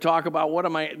to talk about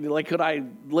could I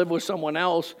live with someone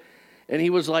else? And he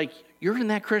was like, "You're in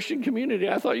that Christian community.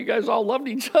 I thought you guys all loved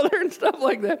each other and stuff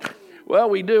like that." Well,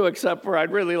 we do, except for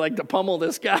I'd really like to pummel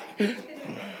this guy.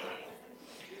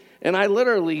 And I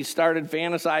literally started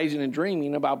fantasizing and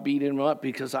dreaming about beating him up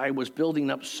because I was building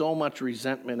up so much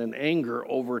resentment and anger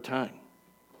over time.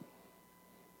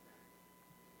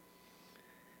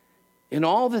 And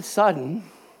all of a sudden,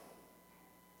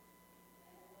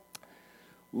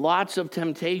 lots of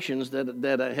temptations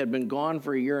that had been gone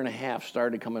for a year and a half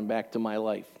started coming back to my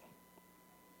life.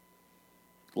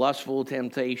 Lustful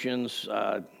temptations,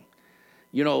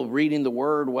 reading the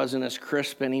Word wasn't as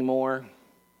crisp anymore.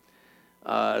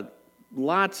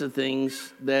 Lots of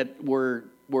things that were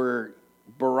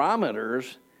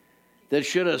barometers that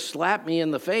should have slapped me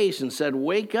in the face and said,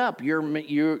 "Wake up!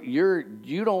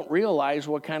 You don't realize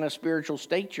what kind of spiritual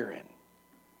state you're in."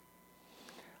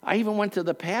 I even went to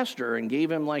the pastor and gave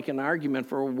him like an argument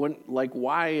for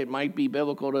why it might be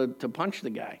biblical to punch the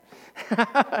guy,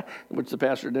 which the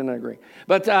pastor didn't agree.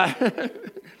 But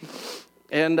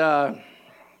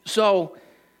so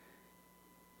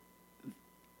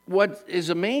what is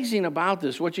amazing about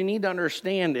this, what you need to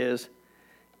understand is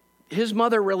his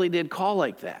mother really did call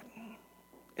like that,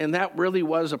 and that really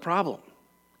was a problem.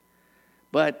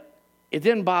 But it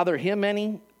didn't bother him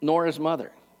any, nor his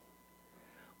mother.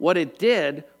 What it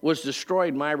did was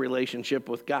destroyed my relationship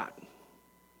with God.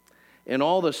 And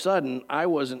all of a sudden, I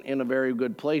wasn't in a very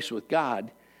good place with God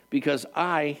because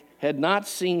I had not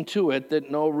seen to it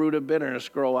that no root of bitterness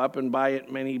grow up and by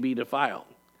it many be defiled.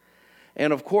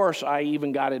 And of course, I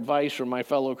even got advice from my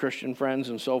fellow Christian friends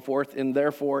and so forth, and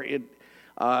therefore, you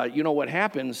know what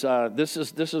happens, this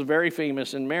is very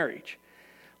famous in marriage.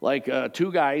 Like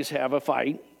two guys have a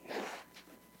fight,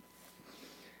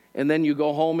 and then you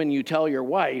go home and you tell your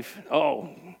wife, oh,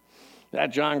 that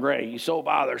John Gray, he's so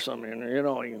bothersome, you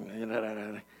know.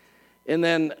 And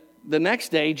then the next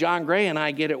day, John Gray and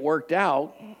I get it worked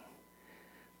out,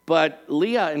 but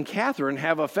Leah and Catherine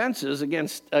have offenses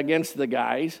against the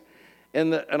guys,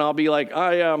 and I'll be like,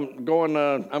 I'm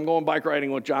going bike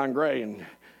riding with John Gray,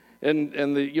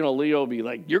 and Leo will be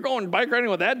like, you're going bike riding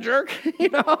with that jerk?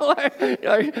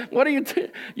 What are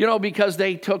you, because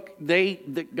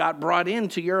they got brought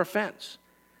into your offense.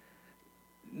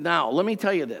 Now, let me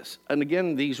tell you this, and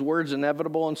again, these words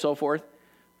inevitable and so forth,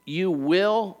 you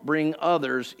will bring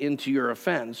others into your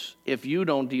offense if you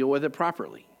don't deal with it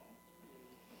properly.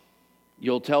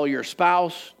 You'll tell your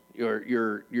spouse,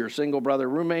 your single brother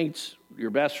roommates, your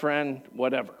best friend,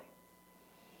 whatever.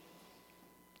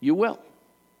 You will.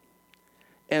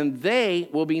 And they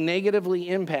will be negatively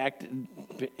impacted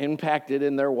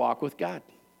in their walk with God.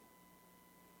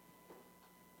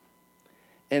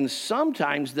 And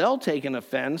sometimes they'll take an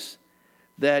offense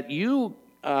that you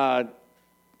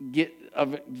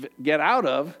get out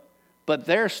of, but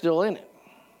they're still in it.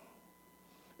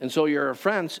 And so your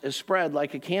offense is spread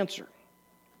like a cancer.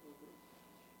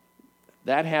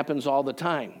 That happens all the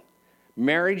time.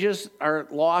 Marriages are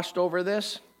lost over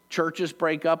this. Churches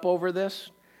break up over this.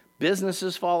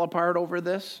 Businesses fall apart over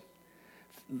this.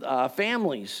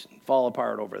 Families fall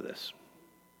apart over this.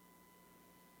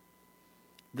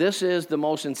 This is the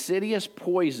most insidious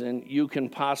poison you can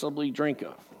possibly drink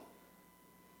of.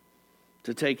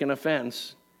 To take an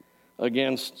offense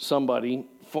against somebody.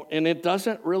 And it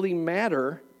doesn't really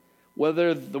matter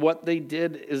whether what they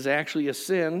did is actually a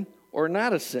sin or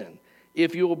not a sin.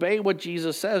 If you obey what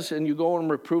Jesus says and you go and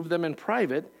reprove them in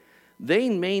private, they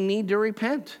may need to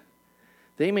repent.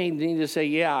 They may need to say,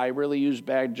 yeah, I really used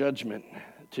bad judgment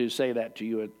to say that to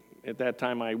you at that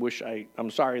time.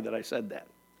 I'm sorry that I said that.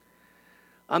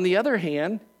 On the other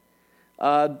hand,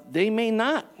 they may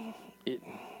not.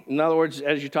 In other words,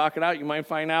 as you talk it out, you might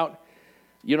find out,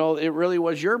 it really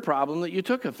was your problem that you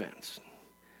took offense.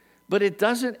 But it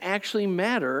doesn't actually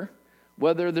matter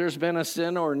whether there's been a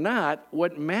sin or not.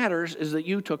 What matters is that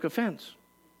you took offense.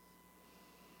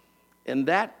 And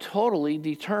that totally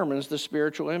determines the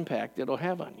spiritual impact it'll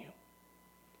have on you.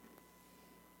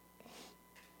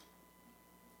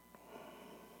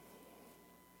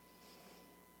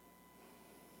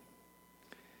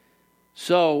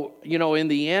 So, in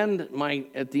the end,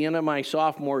 at the end of my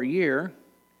sophomore year,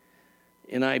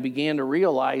 and I began to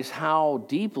realize how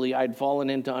deeply I'd fallen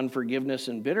into unforgiveness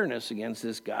and bitterness against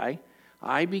this guy,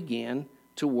 I began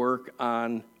to work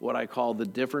on what I call the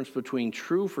difference between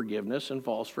true forgiveness and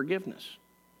false forgiveness.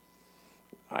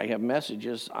 I have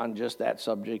messages on just that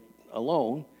subject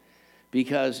alone,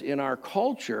 because in our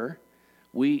culture,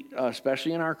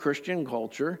 especially in our Christian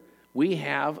culture, we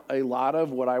have a lot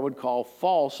of what I would call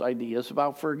false ideas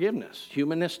about forgiveness,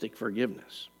 humanistic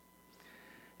forgiveness.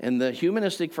 And the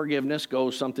humanistic forgiveness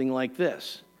goes something like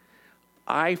this.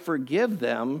 I forgive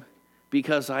them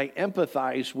because I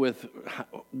empathize with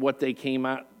what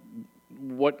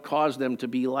caused them to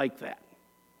be like that.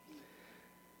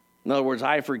 In other words,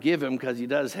 I forgive him because he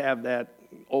does have that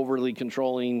overly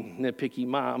controlling, nitpicky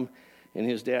mom, and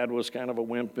his dad was kind of a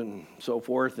wimp and so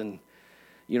forth, and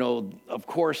of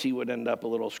course he would end up a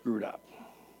little screwed up.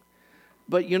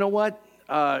 But you know what?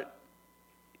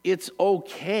 It's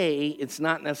okay. It's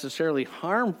not necessarily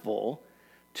harmful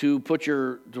to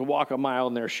walk a mile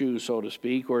in their shoes, so to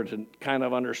speak, or to kind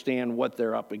of understand what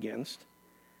they're up against.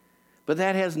 But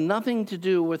that has nothing to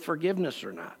do with forgiveness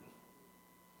or not.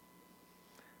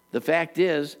 The fact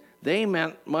is, they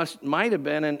might have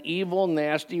been an evil,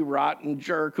 nasty, rotten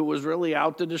jerk who was really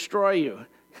out to destroy you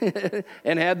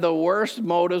and had the worst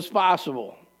motives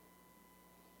possible.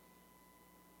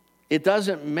 It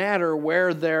doesn't matter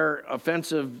where their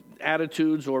offensive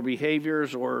attitudes or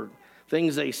behaviors or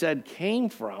things they said came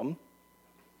from.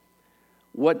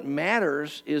 What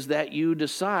matters is that you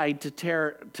decide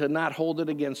to not hold it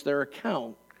against their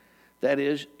account. That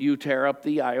is, you tear up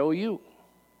the IOU.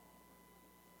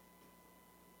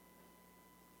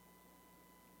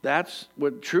 That's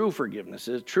what true forgiveness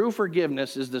is. True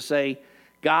forgiveness is to say,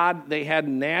 God, they had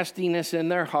nastiness in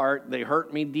their heart. They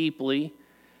hurt me deeply.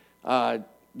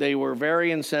 They were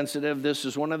very insensitive. This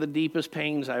is one of the deepest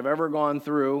pains I've ever gone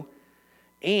through.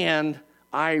 And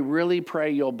I really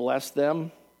pray you'll bless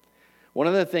them. One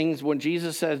of the things when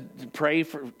Jesus said, pray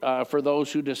for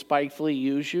those who despitefully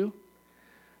use you,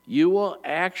 you will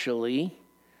actually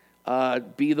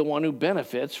be the one who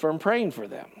benefits from praying for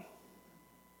them.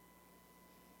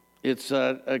 It's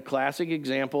a classic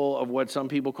example of what some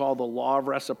people call the law of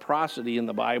reciprocity in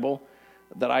the Bible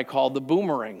that I call the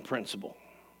boomerang principle.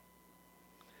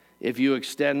 If you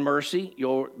extend mercy,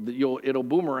 it'll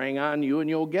boomerang on you and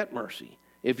you'll get mercy.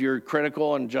 If you're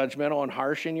critical and judgmental and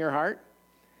harsh in your heart,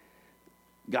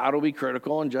 God will be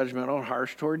critical and judgmental and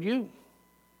harsh toward you.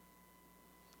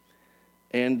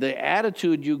 And the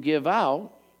attitude you give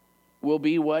out will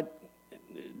be what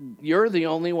you're the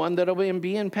only one that will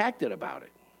be impacted about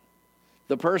it.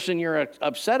 The person you're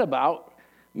upset about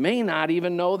may not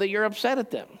even know that you're upset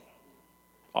at them.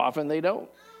 Often they don't.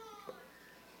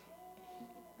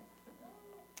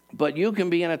 But you can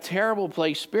be in a terrible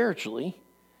place spiritually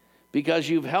because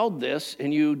you've held this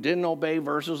and you didn't obey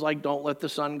verses like don't let the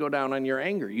sun go down on your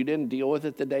anger. You didn't deal with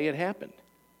it the day it happened.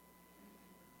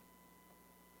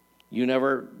 You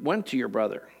never went to your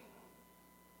brother.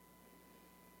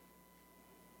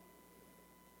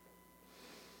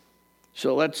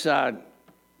 So let's,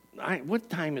 what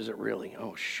time is it really?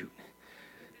 Oh, shoot.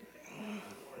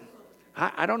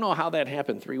 I don't know how that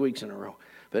happened 3 weeks in a row.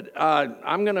 But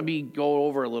I'm going to go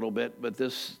over a little bit, but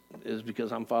this is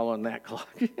because I'm following that clock.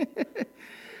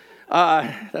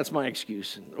 That's my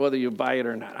excuse, whether you buy it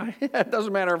or not. It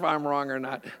doesn't matter if I'm wrong or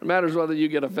not. It matters whether you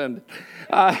get offended.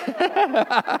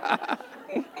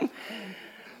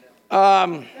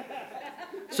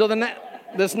 So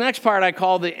this next part I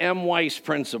call the M. Weiss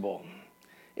principle.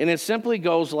 And it simply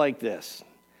goes like this.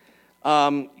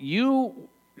 Where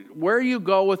you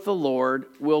go with the Lord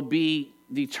will be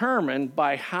determined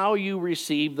by how you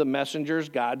receive the messengers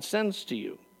God sends to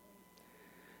you.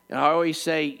 And I always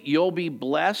say you'll be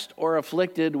blessed or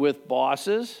afflicted with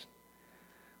bosses,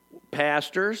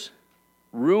 pastors,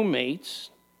 roommates,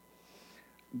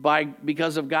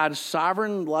 because of God's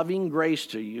sovereign loving grace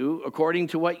to you according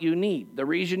to what you need. The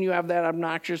reason you have that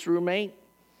obnoxious roommate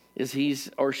is he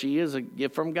or she is a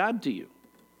gift from God to you.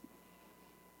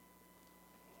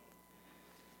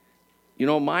 You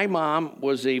know, my mom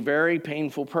was a very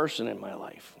painful person in my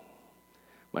life.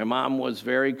 My mom was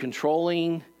very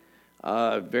controlling,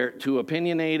 too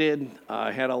opinionated,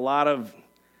 had a lot of,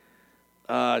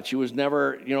 she was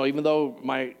never, even though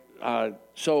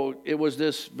so it was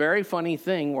this very funny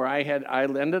thing where I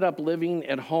ended up living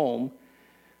at home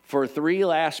for 3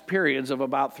 last periods of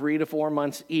about 3 to 4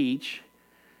 months each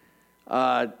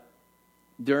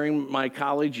during my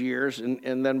college years.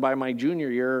 And then by my junior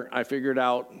year, I figured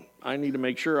out I need to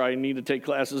make sure I need to take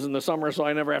classes in the summer so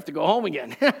I never have to go home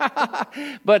again.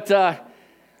 But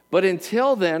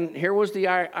until then, here was the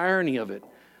irony of it.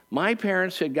 My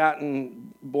parents had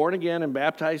gotten born again and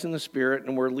baptized in the Spirit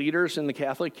and were leaders in the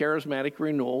Catholic Charismatic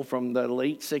Renewal from the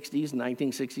late 60s,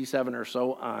 1967 or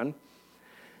so on.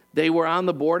 They were on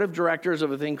the board of directors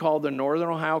of a thing called the Northern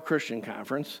Ohio Christian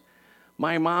Conference.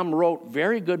 My mom wrote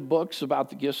very good books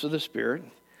about the gifts of the Spirit.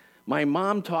 My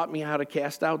mom taught me how to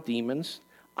cast out demons.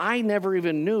 I never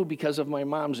even knew, because of my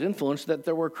mom's influence, that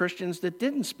there were Christians that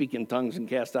didn't speak in tongues and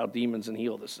cast out demons and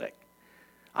heal the sick.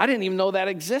 I didn't even know that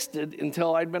existed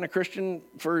until I'd been a Christian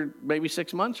for maybe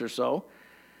 6 months or so,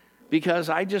 because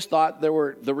I just thought the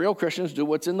real Christians do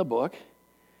what's in the book,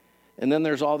 and then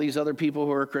there's all these other people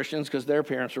who are Christians because their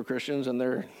parents were Christians and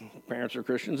their parents are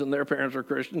Christians and their parents are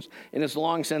Christians, and it's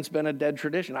long since been a dead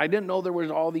tradition. I didn't know there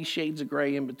was all these shades of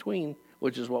gray in between,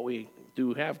 which is what we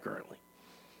do have currently.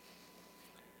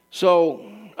 So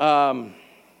I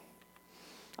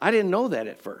didn't know that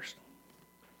at first.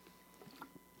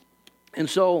 And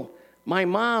so my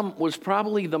mom was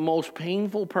probably the most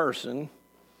painful person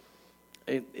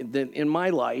in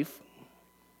my life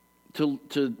to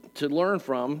learn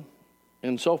from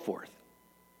and so forth.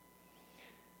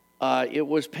 It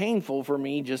was painful for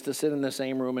me just to sit in the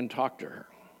same room and talk to her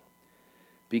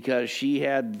because she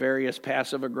had various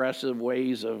passive-aggressive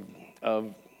ways of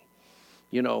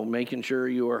making sure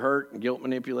you were hurt and guilt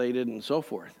manipulated and so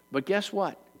forth. But guess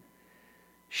what?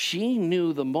 She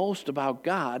knew the most about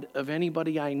God of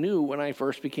anybody I knew when I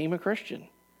first became a Christian,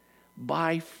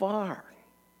 by far.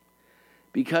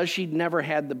 Because she'd never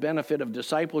had the benefit of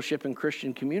discipleship and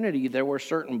Christian community, there were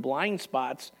certain blind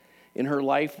spots in her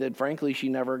life that, frankly, she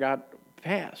never got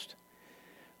past.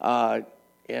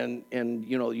 And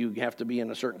you know, you have to be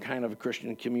in a certain kind of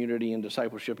Christian community and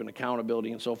discipleship and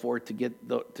accountability and so forth to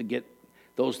get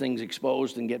those things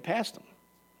exposed and get past them.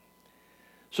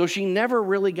 So she never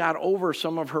really got over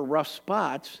some of her rough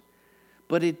spots,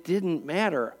 but it didn't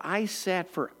matter. I sat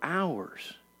for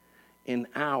hours and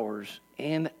hours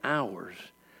and hours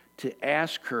to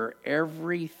ask her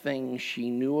everything she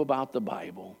knew about the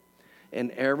Bible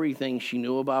and everything she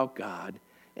knew about God.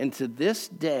 And to this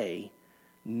day,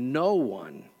 no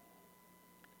one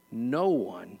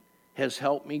has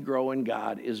helped me grow in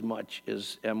God as much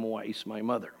as M. Weiss, my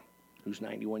mother, who's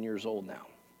 91 years old now.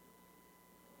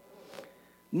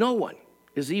 No one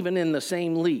is even in the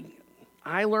same league.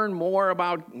 I learned more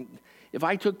about, if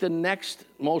I took the next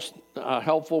most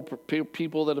helpful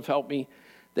people that have helped me,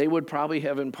 they would probably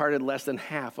have imparted less than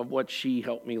half of what she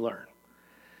helped me learn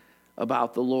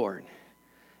about the Lord.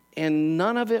 And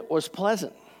none of it was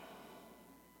pleasant.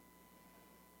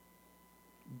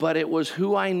 But it was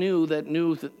who I knew that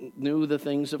knew the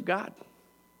things of God.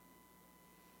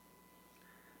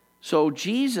 So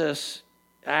Jesus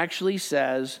actually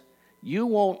says, you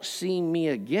won't see me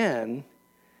again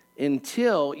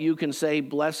until you can say,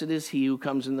 blessed is he who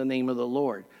comes in the name of the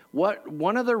Lord.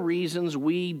 One of the reasons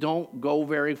we don't go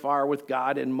very far with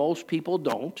God, and most people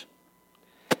don't,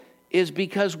 is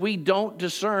because we don't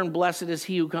discern blessed is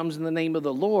he who comes in the name of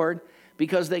the Lord,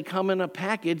 because they come in a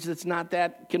package that's not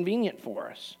that convenient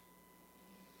for us.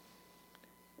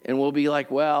 And we'll be like,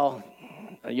 well,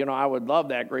 you know, I would love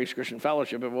that Grace Christian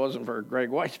Fellowship if it wasn't for Greg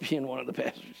Weiss being one of the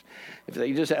pastors. If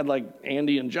they just had like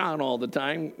Andy and John all the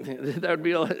time, that would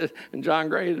be, and John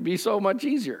Gray, it'd be so much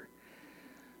easier.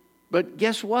 But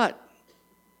guess what?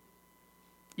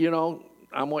 You know,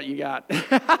 I'm what you got.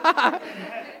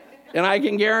 And I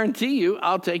can guarantee you,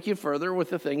 I'll take you further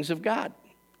with the things of God.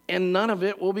 And none of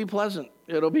it will be pleasant.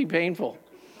 It'll be painful.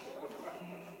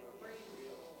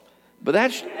 But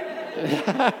that's...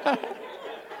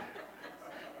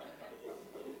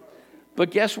 But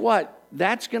guess what?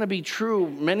 That's going to be true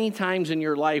many times in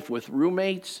your life with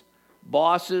roommates,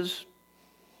 bosses.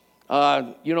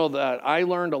 I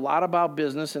learned a lot about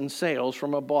business and sales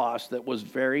from a boss that was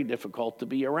very difficult to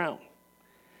be around.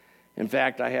 In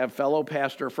fact, I have fellow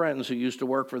pastor friends who used to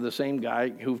work for the same guy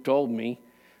who've told me,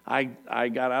 I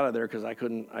got out of there because I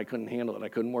couldn't handle it. I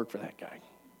couldn't work for that guy.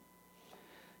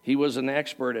 He was an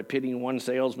expert at pitting one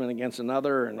salesman against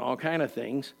another and all kind of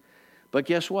things. But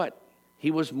guess what? He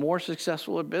was more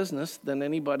successful at business than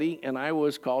anybody, and I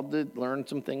was called to learn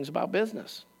some things about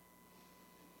business.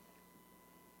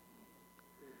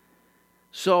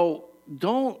 So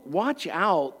don't watch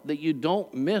out that you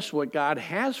don't miss what God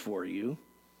has for you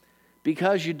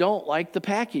because you don't like the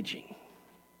packaging.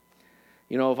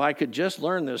 You know, if I could just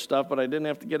learn this stuff, but I didn't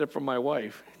have to get it from my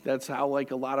wife. That's how like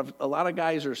a lot of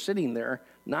guys are sitting there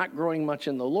not growing much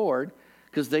in the Lord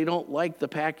because they don't like the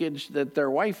package that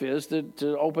their wife is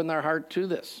to open their heart to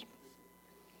this.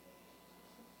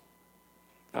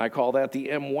 I call that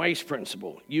the M. Weiss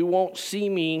principle. You won't see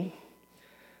me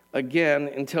again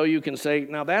until you can say,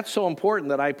 now that's so important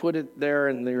that I put it there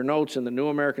in your notes in the New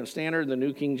American Standard, the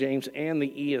New King James, and the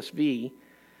ESV.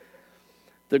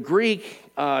 The Greek,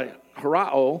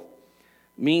 horao,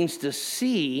 means to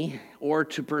see or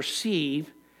to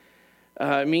perceive.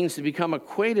 It means to become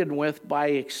acquainted with by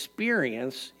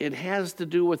experience. It has to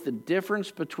do with the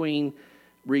difference between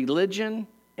religion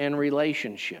and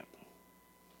relationship.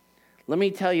 Let me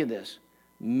tell you this.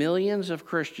 Millions of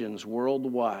Christians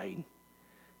worldwide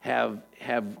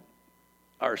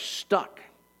are stuck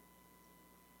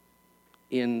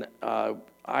in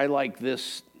I like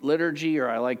this liturgy, or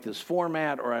I like this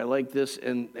format, or I like this,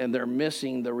 and they're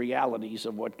missing the realities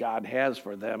of what God has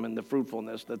for them and the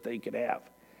fruitfulness that they could have.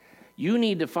 You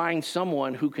need to find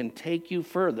someone who can take you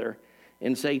further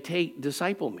and say,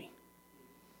 disciple me.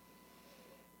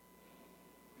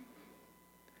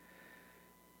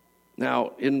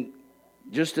 Now,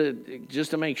 just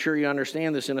to make sure you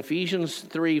understand this, in Ephesians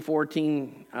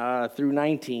 3:14 through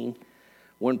 19,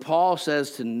 when Paul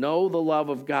says to know the love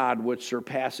of God which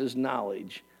surpasses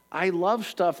knowledge, I love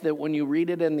stuff that when you read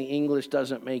it in the English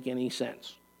doesn't make any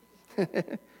sense.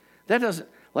 That doesn't,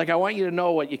 like I want you to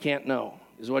know what you can't know,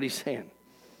 is what he's saying.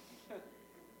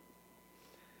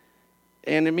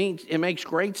 And it makes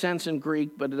great sense in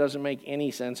Greek, but it doesn't make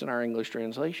any sense in our English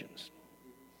translations.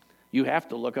 You have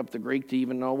to look up the Greek to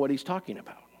even know what he's talking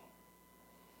about.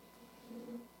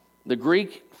 The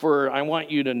Greek for I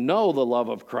want you to know the love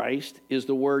of Christ is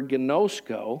the word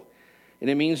gnosko, and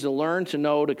it means to learn, to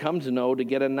know, to come to know, to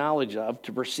get a knowledge of,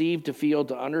 to perceive, to feel,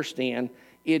 to understand.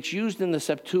 It's used in the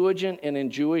Septuagint and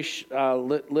in Jewish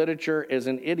literature as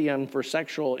an idiom for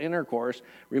sexual intercourse.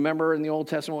 Remember in the Old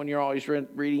Testament when you're always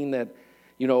reading that,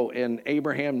 and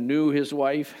Abraham knew his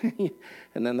wife,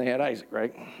 and then they had Isaac,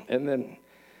 right? And then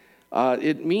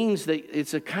it means that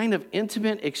it's a kind of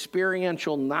intimate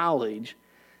experiential knowledge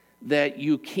that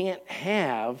you can't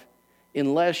have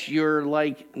unless you're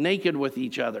like naked with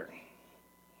each other.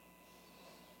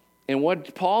 And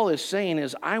what Paul is saying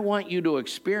is, I want you to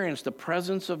experience the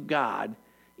presence of God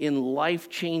in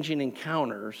life-changing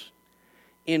encounters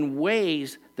in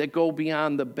ways that go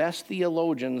beyond the best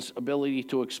theologian's ability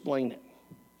to explain it.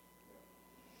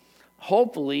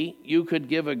 Hopefully, you could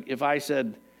if I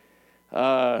said,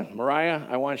 Mariah,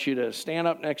 I want you to stand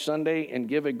up next Sunday and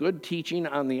give a good teaching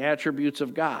on the attributes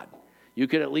of God. You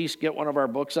could at least get one of our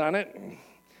books on it,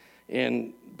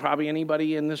 and probably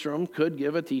anybody in this room could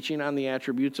give a teaching on the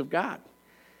attributes of God.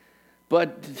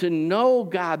 But to know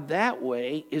God that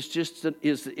way is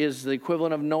the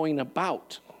equivalent of knowing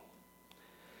about.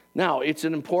 Now, it's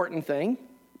an important thing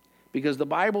because the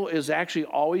Bible is actually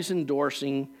always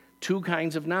endorsing two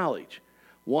kinds of knowledge.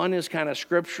 One is kind of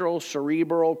scriptural,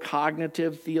 cerebral,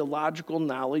 cognitive, theological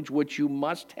knowledge, which you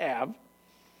must have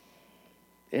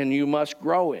and you must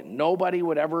grow in. Nobody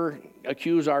would ever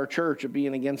accuse our church of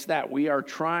being against that. We are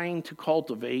trying to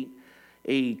cultivate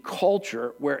a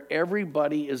culture where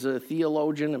everybody is a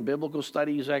theologian and biblical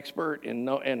studies expert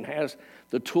and has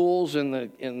the tools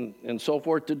and so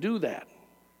forth to do that.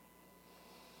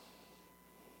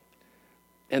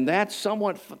 And that's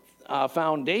somewhat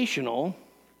foundational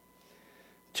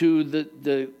to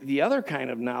the other kind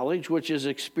of knowledge, which is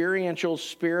experiential,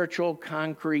 spiritual,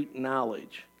 concrete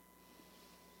knowledge.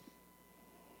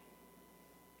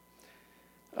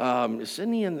 Is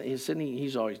Sydney,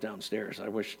 he's always downstairs. I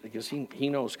wish, because he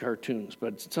knows cartoons,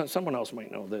 but someone else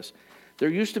might know this. There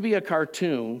used to be a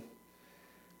cartoon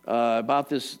about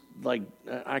this, like,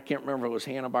 I can't remember if it was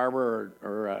Hanna-Barbera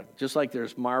or just like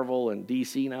there's Marvel and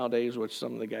DC nowadays, which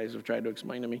some of the guys have tried to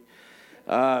explain to me.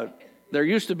 There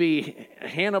used to be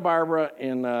Hanna-Barbera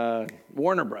and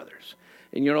Warner Brothers.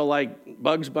 And, like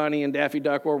Bugs Bunny and Daffy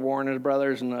Duck were Warner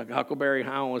Brothers, and Huckleberry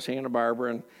Hound was Hanna-Barbera.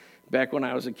 And back when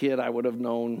I was a kid, I would have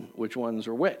known which ones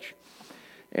were which.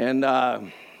 And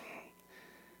I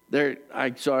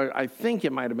think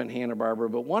it might have been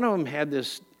Hanna-Barbera, but one of them had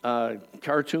this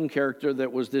cartoon character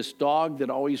that was this dog that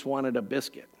always wanted a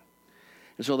biscuit.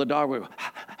 And so the dog would,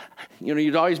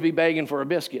 you'd always be begging for a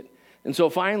biscuit. And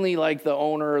so finally, like the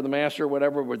owner or the master or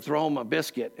whatever would throw him a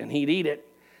biscuit, and he'd eat it,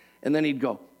 and then he'd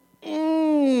go,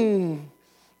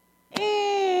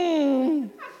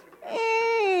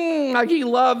 like he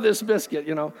loved this biscuit,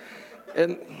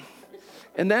 And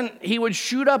then he would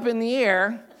shoot up in the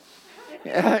air.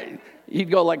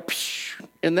 He'd go like, psh,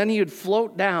 and then he would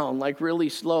float down like really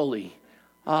slowly.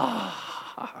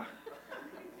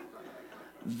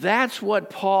 That's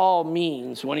what Paul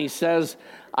means when he says,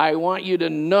 I want you to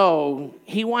know.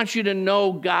 He wants you to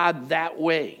know God that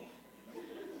way.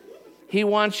 He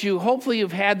wants you, hopefully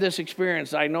you've had this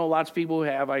experience. I know lots of people who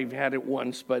have. I've had it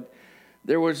once, but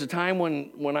there was a time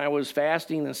when I was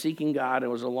fasting and seeking God. It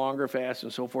was a longer fast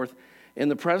and so forth. In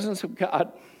the presence of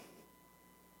God,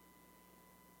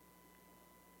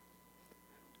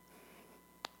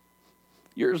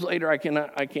 years later, I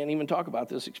can't even talk about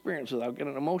this experience without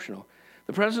getting emotional.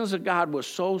 The presence of God was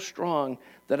so strong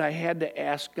that I had to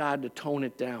ask God to tone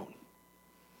it down.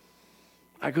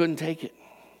 I couldn't take it.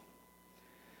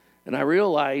 And I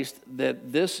realized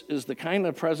that this is the kind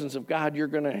of presence of God you're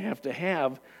going to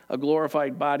have a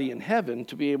glorified body in heaven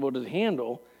to be able to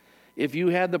handle. If you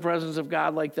had the presence of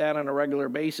God like that on a regular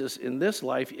basis in this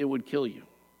life, it would kill you.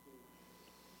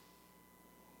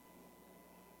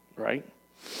 Right?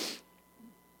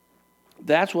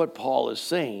 That's what Paul is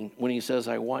saying when he says,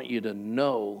 I want you to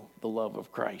know the love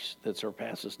of Christ that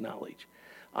surpasses knowledge.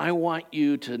 I want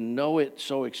you to know it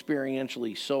so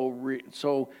experientially,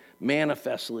 so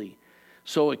manifestly,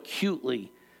 so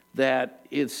acutely that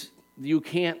you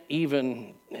can't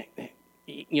even,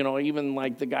 even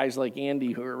like the guys like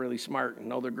Andy who are really smart and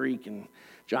know the Greek, and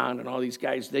John and all these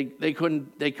guys, they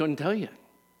couldn't tell you.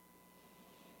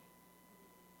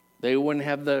 They wouldn't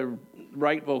have the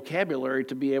right vocabulary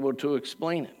to be able to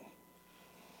explain it.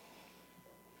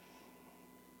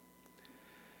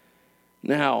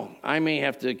 Now, I may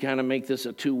have to kind of make this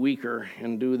a 2-weeker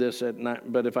and do this at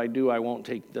night, but if I do, I won't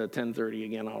take the 10:30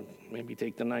 again. I'll maybe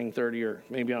take the 9:30, or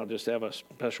maybe I'll just have a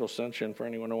special session for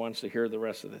anyone who wants to hear the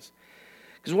rest of this.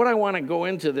 Because what I want to go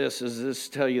into this is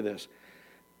tell you this.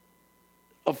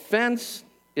 Offense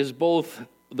is both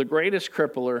the greatest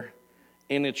crippler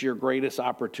and it's your greatest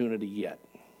opportunity yet.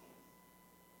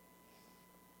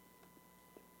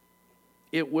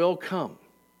 It will come.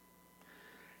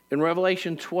 In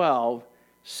Revelation 12,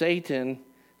 Satan,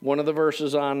 one of the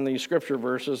verses on the scripture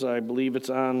verses, I believe it's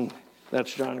on,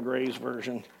 that's John Gray's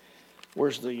version.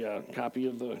 Where's the copy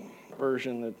of the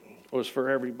version that was for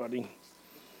everybody?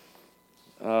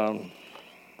 I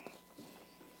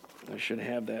should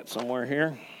have that somewhere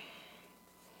here.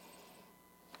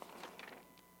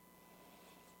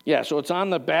 Yeah, so it's on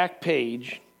the back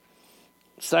page,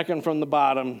 second from the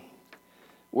bottom,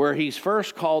 where he's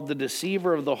first called the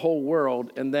deceiver of the whole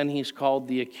world, and then he's called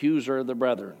the accuser of the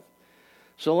brethren.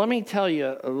 So let me tell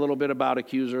you a little bit about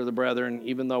accuser of the brethren,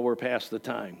 even though we're past the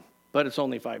time, but it's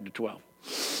only 5 to 12.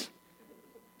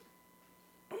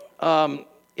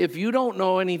 If you don't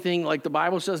know anything, like the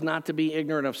Bible says not to be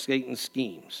ignorant of Satan's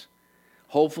schemes.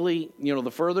 Hopefully, the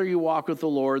further you walk with the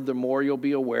Lord, the more you'll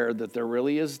be aware that there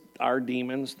really are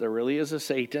demons, there really is a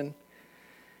Satan.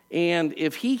 And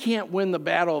if he can't win the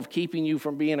battle of keeping you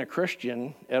from being a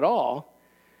Christian at all,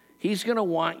 he's going to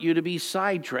want you to be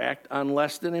sidetracked on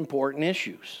less than important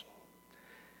issues.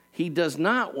 He does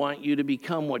not want you to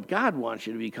become what God wants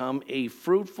you to become, a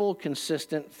fruitful,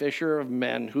 consistent fisher of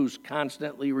men who's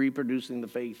constantly reproducing the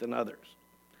faith in others.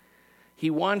 He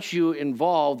wants you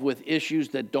involved with issues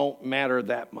that don't matter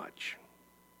that much.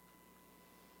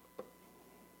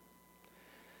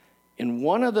 And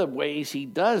one of the ways he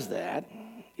does that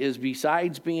is,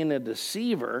 besides being a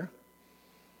deceiver,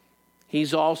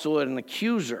 he's also an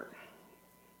accuser.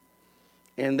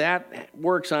 And that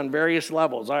works on various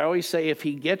levels. I always say if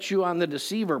he gets you on the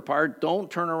deceiver part, don't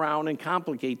turn around and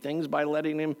complicate things by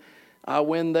letting him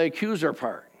win the accuser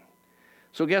part.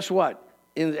 So guess what?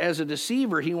 As a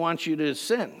deceiver, he wants you to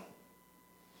sin.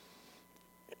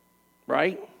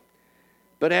 Right?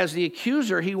 But as the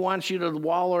accuser, he wants you to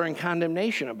wallow in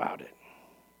condemnation about it.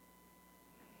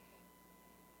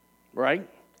 Right?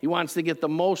 He wants to get the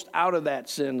most out of that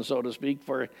sin, so to speak,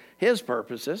 for his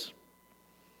purposes,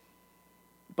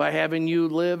 by having you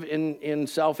live in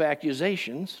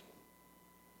self-accusations.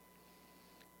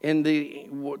 And the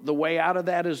way out of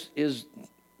that is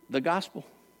the gospel.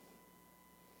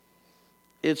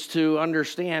 It's to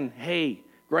understand, hey,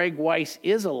 Greg Weiss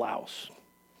is a louse.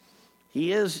 He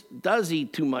does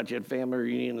eat too much at family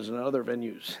reunions and other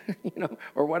venues,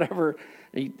 or whatever.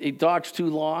 He talks too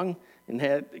long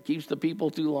and keeps the people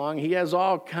too long. He has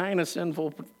all kind of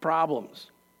sinful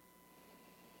problems.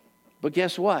 But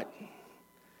guess what?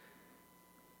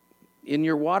 In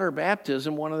your water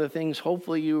baptism, one of the things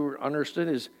hopefully you understood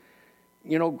is,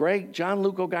 John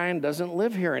Luke O'Guyan doesn't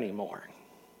live here anymore.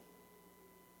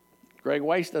 Greg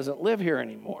Weiss doesn't live here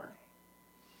anymore.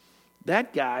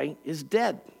 That guy is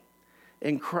dead.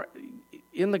 And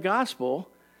in the gospel,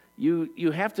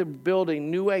 you have to build a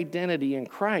new identity in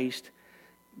Christ.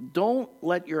 Don't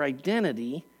let your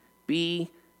identity be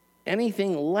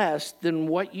anything less than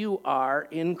what you are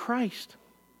in Christ.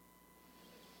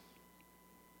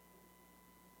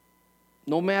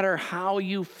 No matter how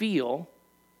you feel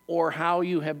or how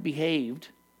you have behaved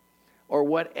or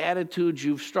what attitudes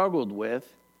you've struggled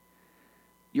with,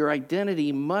 your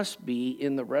identity must be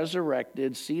in the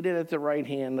resurrected, seated at the right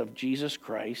hand of Jesus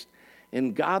Christ.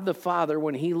 And God the Father,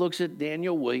 when he looks at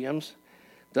Daniel Williams,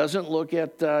 doesn't look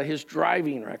at his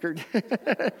driving record.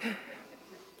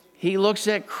 He looks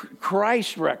at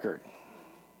Christ's record.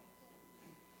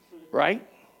 Right?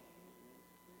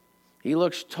 He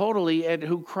looks totally at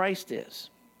who Christ is.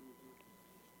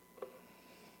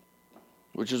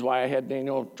 Which is why I had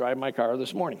Daniel drive my car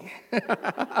this morning.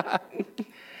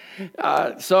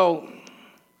 So,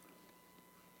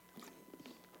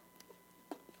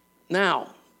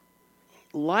 now,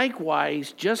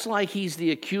 likewise, just like he's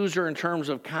the accuser in terms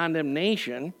of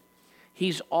condemnation,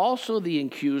 he's also the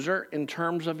accuser in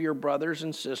terms of your brothers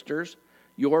and sisters,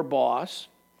 your boss,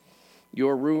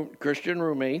 your Christian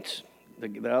roommates,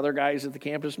 the other guys at the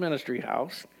campus ministry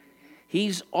house.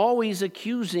 He's always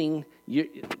accusing you.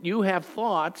 You have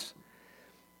thoughts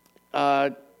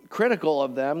critical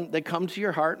of them that come to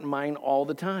your heart and mind all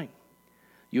the time.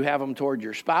 You have them toward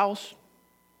your spouse,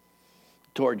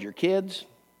 toward your kids,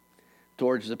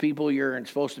 towards the people you're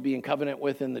supposed to be in covenant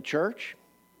with in the church.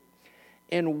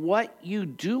 And what you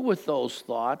do with those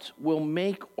thoughts will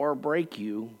make or break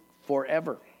you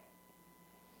forever.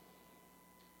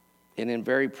 And in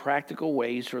very practical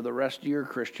ways for the rest of your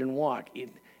Christian walk.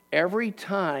 Every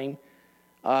time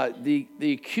the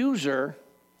accuser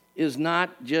is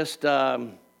not just...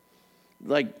 the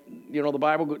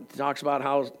Bible talks about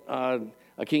how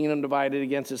A kingdom divided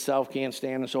against itself can't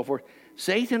stand, and so forth.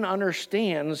 Satan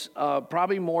understands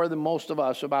probably more than most of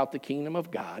us about the kingdom of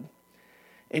God,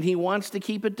 and he wants to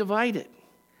keep it divided.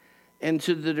 And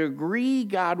to the degree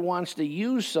God wants to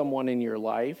use someone in your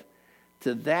life,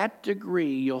 to that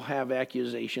degree you'll have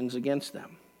accusations against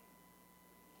them.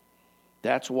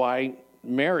 That's why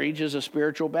marriage is a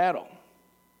spiritual battle.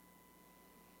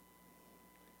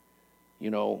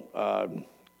 You know,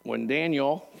 when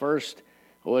Daniel first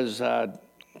was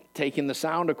taking the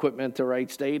sound equipment to Wright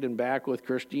State and back with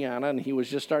Christiana, and he was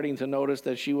just starting to notice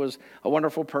that she was a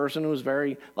wonderful person who was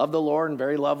loved the Lord and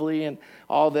very lovely and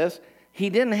all this, he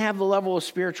didn't have the level of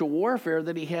spiritual warfare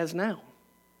that he has now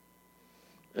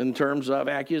in terms of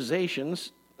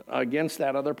accusations against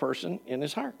that other person in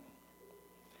his heart.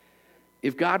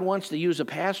 If God wants to use a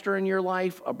pastor in your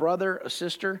life, a brother, a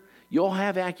sister, you'll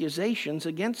have accusations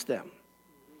against them.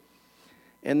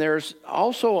 And there's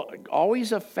also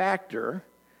always a factor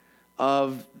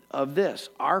of this.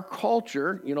 Our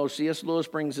culture, you know, C.S. Lewis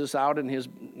brings this out in his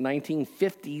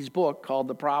 1950s book called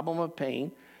The Problem of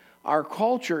Pain. Our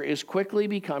culture is quickly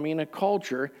becoming a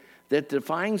culture that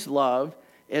defines love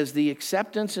as the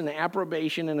acceptance and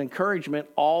approbation and encouragement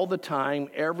all the time,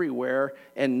 everywhere,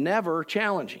 and never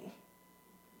challenging.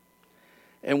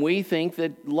 And we think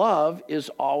that love is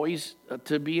always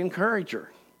to be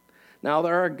encourager. Now,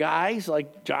 there are guys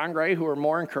like John Gray who are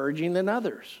more encouraging than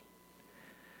others.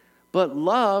 But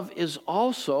love is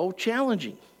also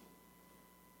challenging.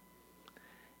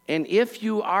 And if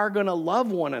you are going to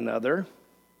love one another,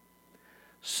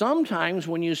 sometimes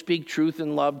when you speak truth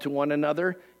and love to one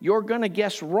another, you're going to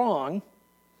guess wrong.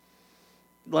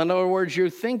 In other words, you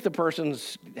think the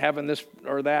person's having this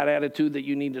or that attitude that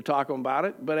you need to talk about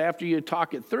it, but after you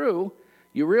talk it through,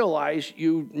 you realize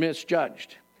you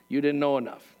misjudged. You didn't know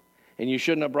enough, and you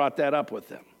shouldn't have brought that up with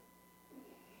them.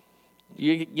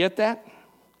 You get that?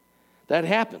 That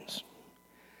happens.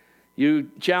 You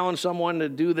challenge someone to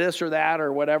do this or that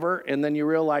or whatever, and then you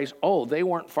realize, oh, they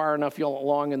weren't far enough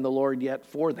along in the Lord yet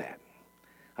for that.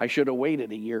 I should have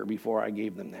waited a year before I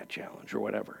gave them that challenge or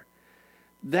whatever.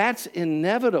 That's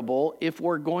inevitable if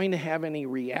we're going to have any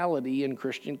reality in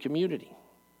Christian community.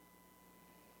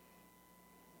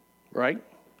 Right?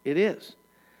 It is.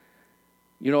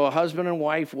 You know, a husband and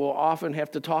wife will often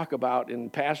have to talk about,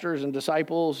 and pastors and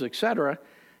disciples, etc.,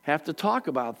 have to talk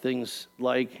about things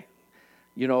like,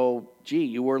 you know, gee,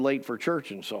 you were late for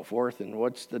church and so forth, and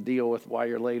what's the deal with why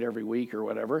you're late every week or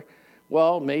whatever?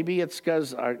 Well, maybe it's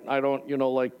because I don't, you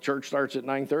know, like church starts at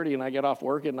 9:30 and I get off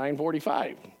work at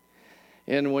 9:45.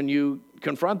 And when you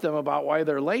confront them about why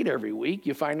they're late every week,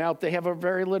 you find out they have a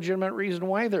very legitimate reason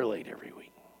why they're late every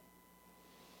week.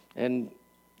 And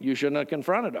you shouldn't have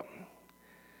confronted them.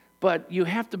 But you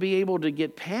have to be able to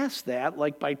get past that,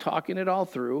 like by talking it all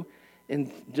through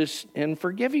and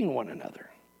forgiving one another.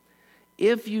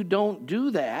 If you don't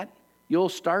do that, you'll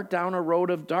start down a road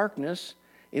of darkness,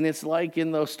 and it's like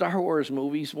in those Star Wars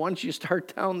movies, once you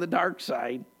start down the dark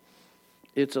side,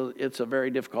 it's a very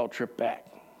difficult trip back.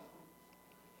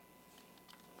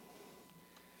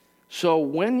 So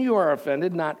when you are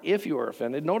offended, not if you are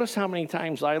offended, notice how many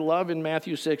times I love in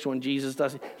Matthew 6 when Jesus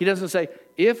does it. He doesn't say,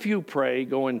 if you pray,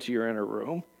 go into your inner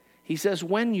room. He says,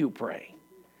 when you pray.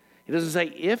 He doesn't say,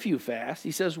 if you fast.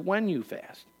 He says, when you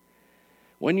fast.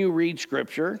 When you read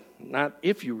Scripture, not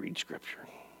if you read Scripture.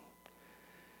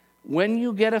 When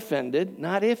you get offended,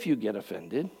 not if you get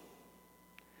offended.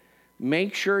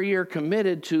 Make sure you're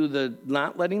committed to the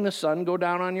not letting the sun go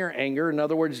down on your anger. In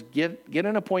other words, get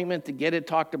an appointment to get it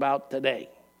talked about today.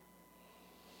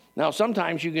 Now,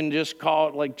 sometimes you can just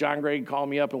call, like John Gray called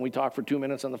me up and we talk for 2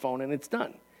 minutes on the phone and it's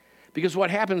done. Because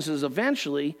what happens is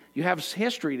eventually you have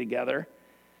history together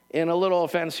and a little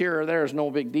offense here or there is no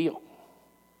big deal.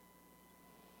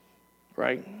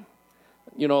 Right?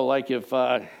 You know, like if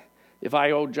I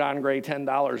owed John Gray $10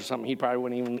 or something, he probably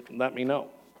wouldn't even let me know.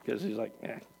 Because he's like,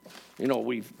 you know,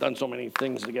 we've done so many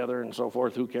things together and so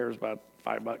forth. Who cares about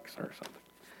 $5 or something?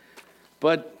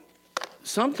 But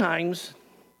sometimes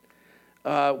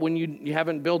when you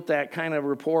haven't built that kind of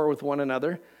rapport with one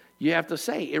another, you have to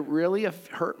say, it really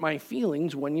hurt my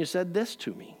feelings when you said this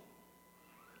to me.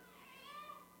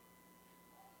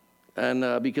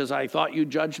 And because I thought you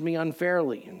judged me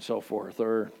unfairly and so forth.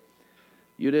 Or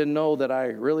you didn't know that I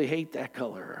really hate that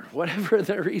color. Or whatever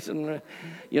the reason,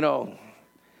 you know.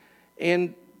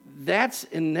 And that's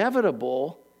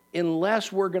inevitable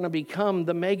unless we're going to become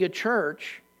the mega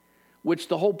church, which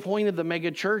the whole point of the mega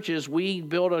church is we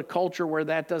build a culture where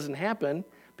that doesn't happen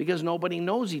because nobody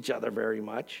knows each other very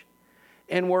much.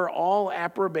 and we're all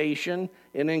approbation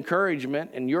and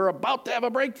encouragement, and you're about to have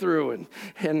a breakthrough,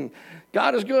 and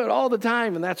God is good all the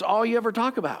time, and that's all you ever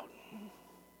talk about.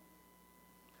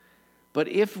 But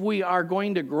if we are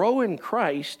going to grow in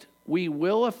Christ, we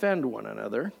will offend one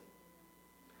another.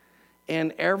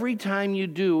 And every time you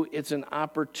do, it's an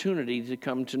opportunity to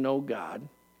come to know God.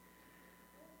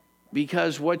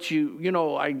 Because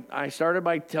I started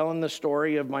by telling the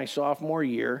story of my sophomore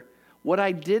year. What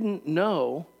I didn't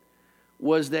know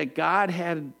was that God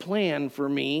had planned for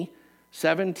me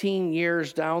 17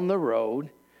 years down the road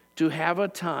to have a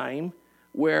time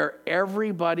where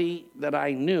everybody that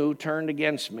I knew turned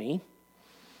against me.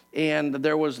 And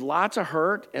there was lots of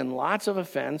hurt and lots of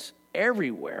offense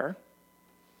everywhere.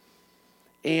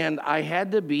 And I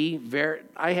had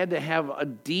to have a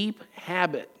deep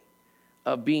habit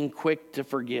of being quick to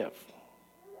forgive.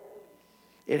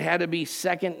 It had to be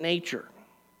second nature.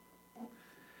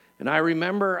 And I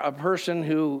remember a person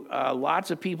who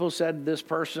lots of people said this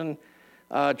person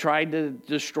tried to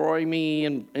destroy me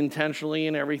intentionally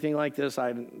and everything like this.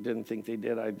 I didn't think they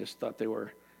did. I just thought they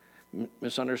were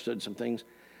misunderstood some things.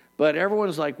 But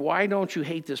everyone's like, why don't you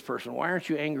hate this person? Why aren't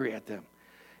you angry at them?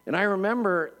 And I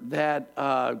remember that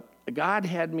God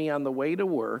had me on the way to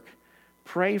work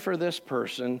pray for this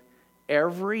person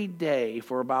every day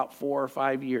for about 4 or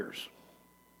 5 years.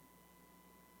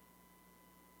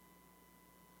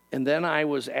 And then I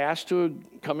was asked to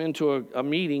come into a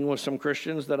meeting with some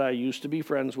Christians that I used to be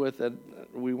friends with, that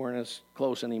we weren't as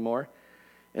close anymore.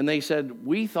 And they said,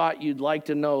 we thought you'd like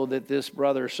to know that this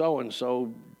brother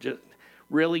so-and-so just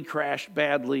really crashed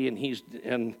badly, and he's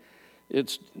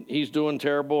doing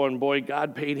terrible, and boy,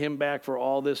 God paid him back for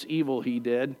all this evil he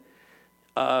did.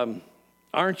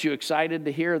 Aren't you excited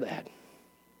to hear that?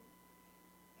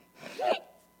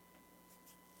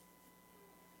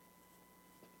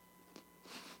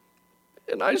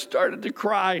 And I started to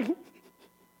cry.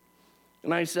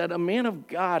 And I said, a man of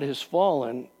God has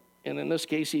fallen, and in this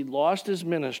case, he lost his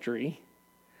ministry.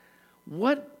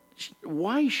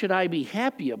 Why should I be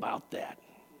happy about that?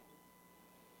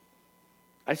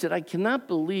 I said, I cannot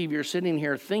believe you're sitting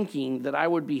here thinking that I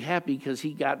would be happy because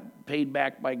he got paid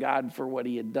back by God for what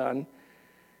he had done.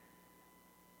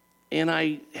 And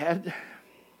I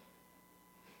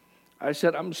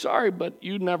said, I'm sorry, but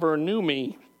you never knew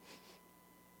me.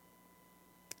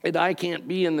 And I can't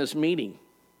be in this meeting.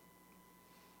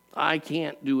 I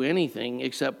can't do anything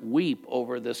except weep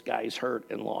over this guy's hurt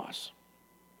and loss.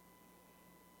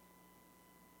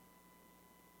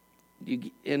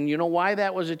 And you know why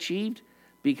that was achieved?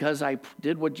 Because I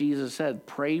did what Jesus said,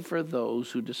 pray for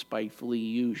those who despitefully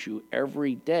use you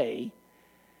every day.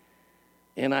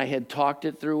 And I had talked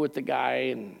it through with the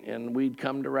guy, and we'd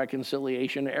come to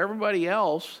reconciliation. Everybody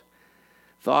else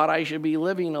thought I should be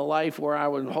living a life where I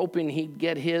was hoping he'd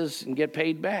get his and get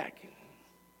paid back.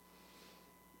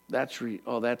 That's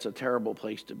a terrible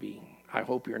place to be. I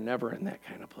hope you're never in that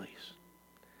kind of place.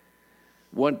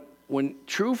 When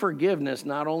true forgiveness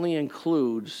not only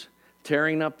includes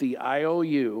tearing up the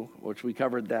IOU, which we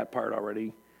covered that part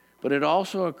already, but it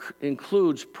also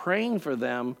includes praying for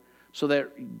them so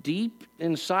that deep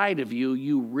inside of you,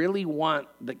 you really want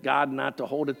that God not to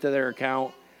hold it to their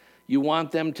account. You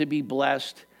want them to be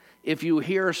blessed. If you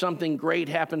hear something great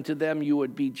happen to them, you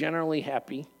would be generally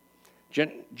happy.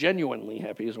 Genuinely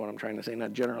happy is what I'm trying to say,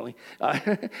 not generally.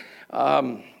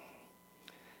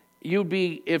 You'd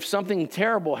be, if something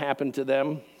terrible happened to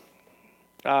them,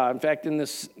 in fact,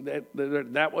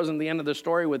 that wasn't the end of the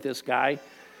story with this guy.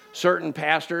 Certain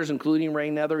pastors, including Ray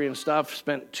Nethery and stuff,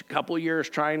 spent a couple years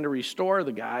trying to restore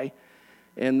the guy.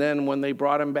 And then when they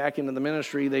brought him back into the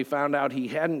ministry, they found out he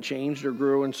hadn't changed or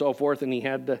grew and so forth, and he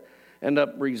had to end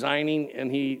up resigning.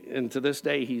 And to this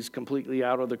day, he's completely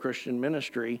out of the Christian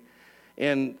ministry.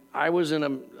 And I was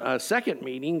in a second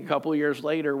meeting a couple years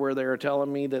later where they were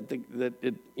telling me that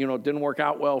it didn't work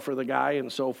out well for the guy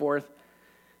and so forth.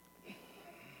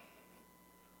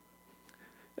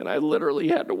 And I literally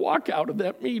had to walk out of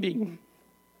that meeting.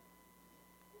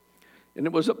 And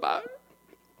it was about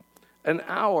an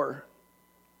hour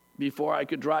before I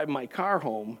could drive my car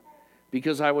home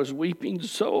because I was weeping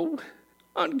so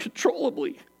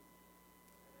uncontrollably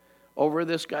over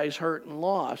this guy's hurt and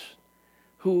loss,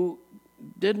 who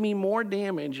did me more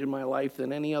damage in my life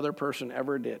than any other person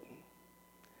ever did.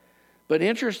 But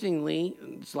interestingly,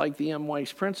 it's like the M.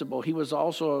 Weiss principle, he was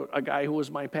also a guy who was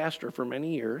my pastor for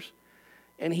many years,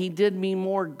 and he did me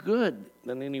more good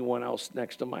than anyone else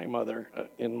next to my mother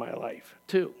in my life,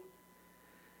 too.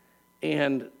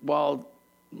 And while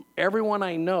everyone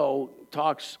I know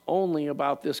talks only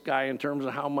about this guy in terms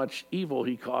of how much evil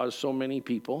he caused so many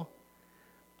people,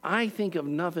 I think of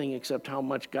nothing except how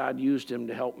much God used him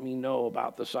to help me know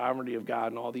about the sovereignty of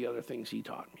God and all the other things he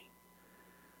taught me.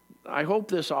 I hope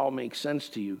this all makes sense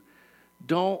to you.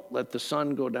 Don't let the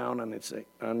sun go down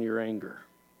on your anger.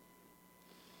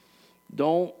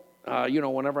 Don't,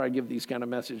 whenever I give these kind of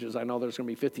messages, I know there's going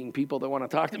to be 15 people that want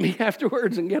to talk to me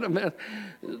afterwards and get a message.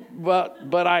 But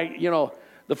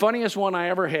the funniest one I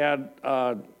ever had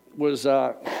was,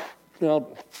 end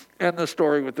the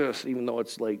story with this, even though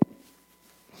it's late.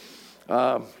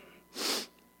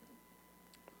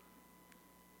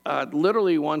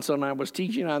 Literally once when I was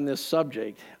teaching on this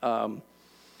subject,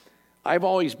 I've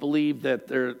always believed that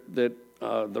the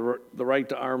right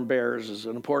to arm bears is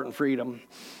an important freedom,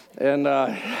 and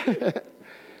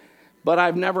but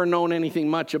I've never known anything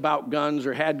much about guns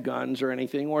or had guns or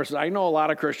anything. Whereas I know a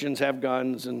lot of Christians have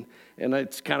guns, and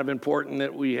it's kind of important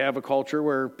that we have a culture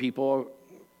where people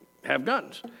have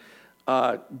guns.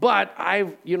 But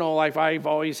I've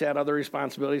always had other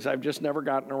responsibilities. I've just never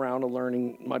gotten around to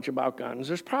learning much about guns.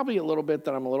 There's probably a little bit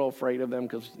that I'm a little afraid of them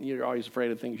because you're always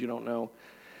afraid of things you don't know.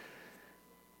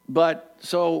 But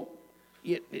so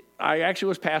I actually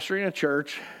was pastoring a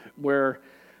church where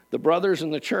the brothers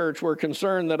in the church were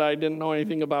concerned that I didn't know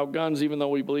anything about guns, even though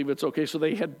we believe it's okay. So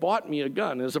they had bought me a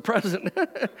gun as a present.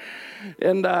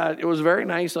 And it was very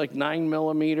nice, like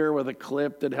 9mm with a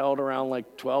clip that held around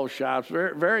like 12 shots.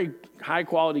 Very, very high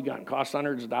quality gun. Cost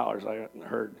hundreds of dollars, I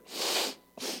heard.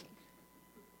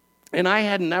 And I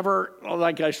had never,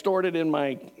 I stored it in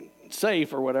my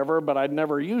safe or whatever, but I'd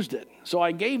never used it. So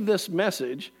I gave this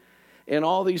message, and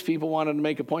all these people wanted to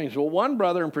make appointments. Well, one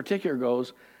brother in particular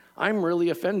goes, "I'm really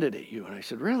offended at you." And I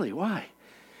said, "Really? Why?"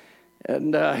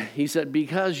 And he said,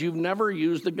 "Because you've never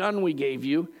used the gun we gave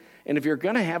you. And if you're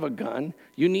going to have a gun,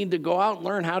 you need to go out and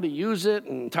learn how to use it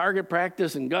and target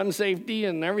practice and gun safety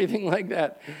and everything like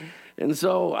that." And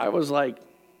so I was like,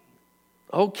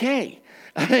 okay,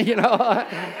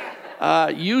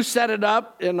 you set it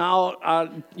up and I'll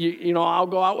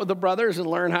go out with the brothers and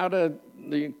learn how to,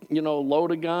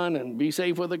 load a gun and be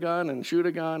safe with a gun and shoot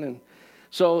a gun. And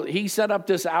so he set up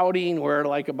this outing where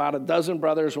like about a dozen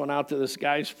brothers went out to this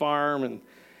guy's farm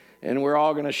and we're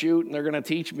all going to shoot and they're going to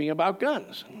teach me about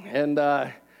guns. And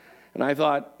I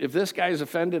thought, if this guy's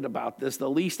offended about this, the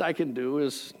least I can do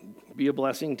is be a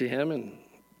blessing to him and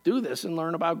do this and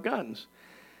learn about guns.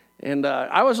 And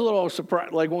I was a little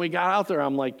surprised. Like when we got out there,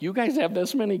 I'm like, "You guys have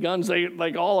this many guns?" They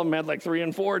all of them had like 3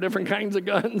 and 4 different kinds of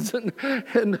guns. And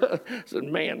I said,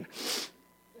 man.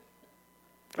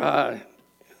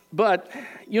 But,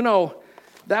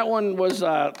 that one was,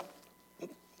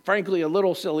 frankly, a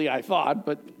little silly, I thought,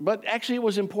 but actually it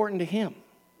was important to him.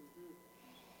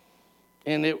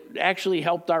 And it actually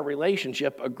helped our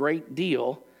relationship a great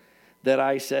deal that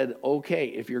I said, okay,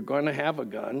 if you're going to have a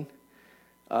gun,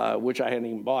 which I hadn't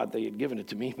even bought, they had given it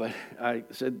to me, but I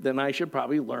said, then I should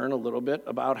probably learn a little bit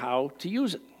about how to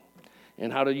use it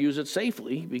and how to use it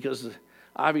safely, because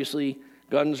obviously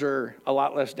guns are a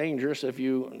lot less dangerous if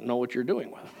you know what you're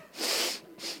doing with them.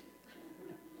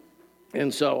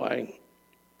 And so I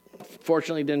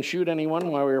fortunately didn't shoot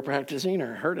anyone while we were practicing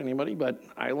or hurt anybody, but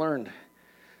I learned.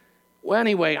 Well,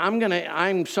 anyway,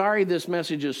 I'm sorry this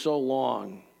message is so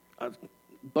long,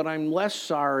 but I'm less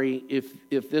sorry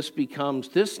if this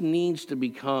needs to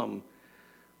become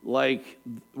like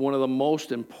one of the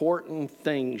most important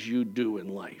things you do in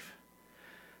life.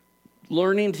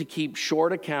 Learning to keep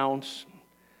short accounts,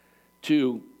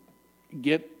 to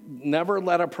never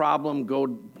let a problem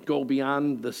go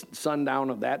beyond the sundown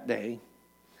of that day,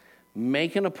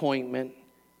 make an appointment,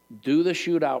 do the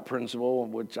shootout principle,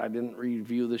 which I didn't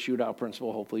review the shootout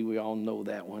principle. Hopefully we all know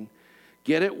that one.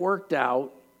 Get it worked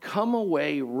out, come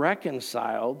away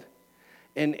reconciled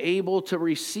and able to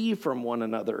receive from one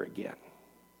another again.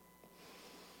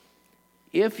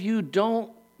 If you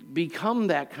don't become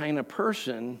that kind of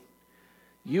person,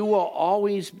 you will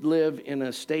always live in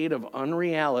a state of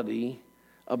unreality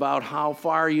about how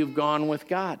far you've gone with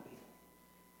God.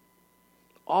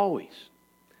 Always.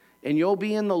 And you'll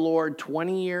be in the Lord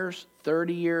 20 years,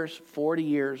 30 years, 40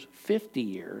 years, 50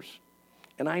 years.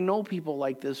 And I know people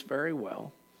like this very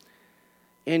well.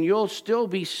 And you'll still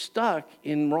be stuck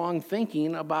in wrong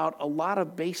thinking about a lot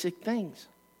of basic things.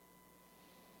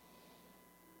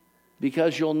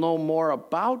 Because you'll know more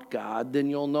about God than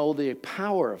you'll know the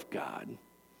power of God.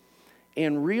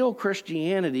 And real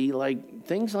Christianity, like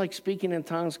things like speaking in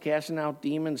tongues, casting out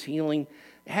demons, healing,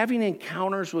 having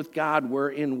encounters with God where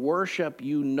in worship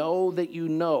you know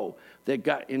that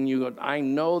God, and you go, I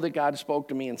know that God spoke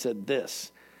to me and said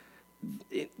this.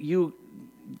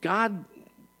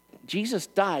 Jesus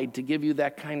died to give you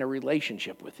that kind of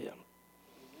relationship with him.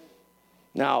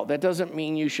 Now, that doesn't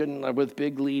mean you shouldn't, with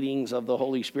big leadings of the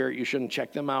Holy Spirit, you shouldn't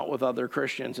check them out with other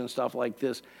Christians and stuff like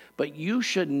this. But you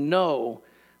should know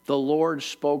the Lord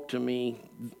spoke to me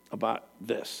about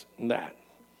this and that.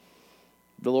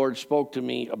 The Lord spoke to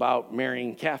me about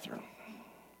marrying Catherine.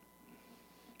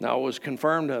 Now, it was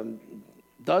confirmed in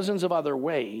dozens of other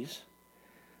ways,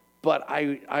 but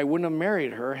I wouldn't have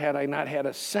married her had I not had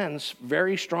a sense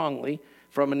very strongly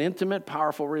from an intimate,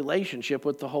 powerful relationship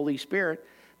with the Holy Spirit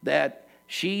that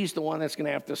she's the one that's going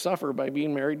to have to suffer by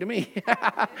being married to me.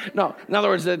 No, in other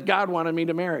words, that God wanted me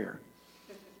to marry her.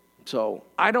 So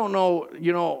I don't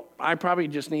know, I probably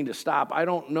just need to stop. I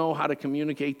don't know how to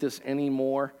communicate this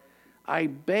anymore. I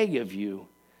beg of you,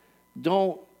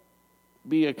 don't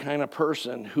be a kind of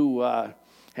person who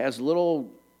has little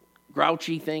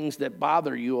grouchy things that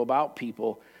bother you about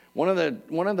people. One of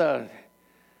the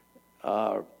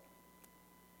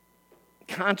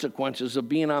consequences of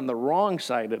being on the wrong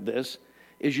side of this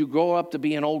is you grow up to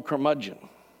be an old curmudgeon.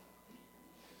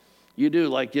 You do,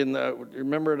 like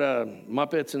remember the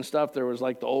Muppets and stuff? There was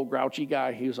like the old grouchy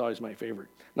guy. He was always my favorite.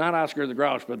 Not Oscar the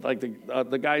Grouch, but like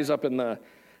the guys up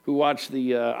who watch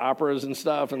the operas and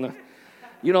stuff. And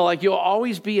like you'll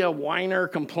always be a whiner,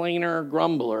 complainer,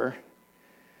 grumbler.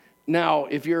 Now,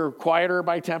 if you're quieter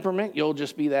by temperament, you'll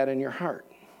just be that in your heart.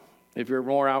 If you're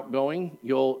more outgoing,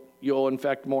 you'll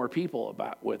infect more people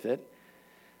with it.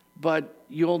 But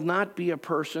you'll not be a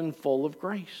person full of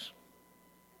grace.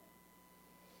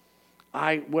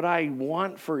 What I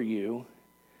want for you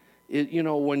is,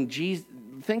 when Jesus,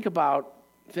 think about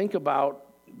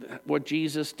what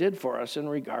Jesus did for us in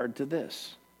regard to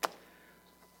this.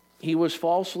 He was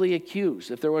falsely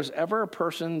accused. If there was ever a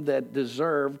person that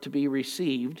deserved to be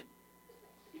received,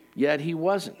 yet he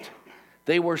wasn't.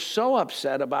 They were so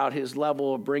upset about his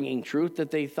level of bringing truth that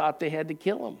they thought they had to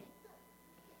kill him.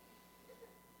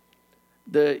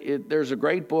 There's a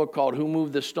great book called Who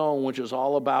Moved the Stone, which is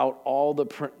all about all the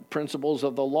principles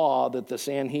of the law that the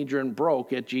Sanhedrin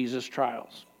broke at Jesus'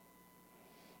 trials.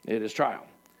 At his trial.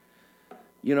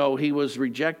 He was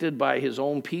rejected by his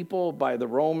own people, by the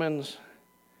Romans,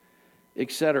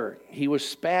 etc. He was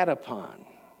spat upon,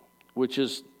 which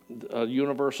is a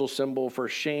universal symbol for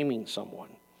shaming someone.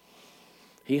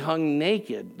 He hung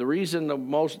naked. The reason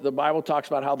the Bible talks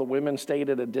about how the women stayed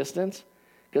at a distance,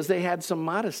 because they had some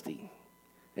modesty.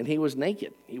 And he was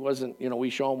naked. He wasn't, we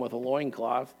show him with a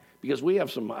loincloth because we have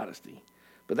some modesty.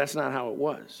 But that's not how it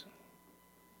was.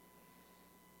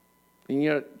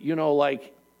 And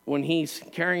like when he's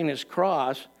carrying his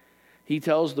cross, he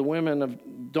tells the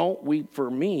women don't weep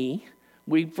for me,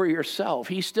 weep for yourself.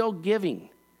 He's still giving.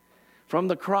 From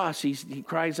the cross, he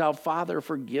cries out, Father,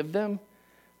 forgive them.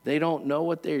 They don't know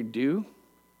what they do.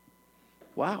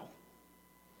 Wow.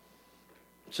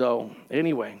 So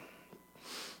anyway,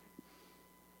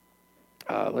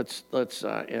 let's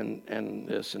end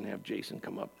this and have Jason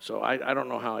come up. So I don't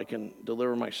know how I can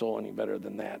deliver my soul any better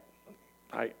than that.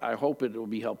 I hope it will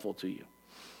be helpful to you.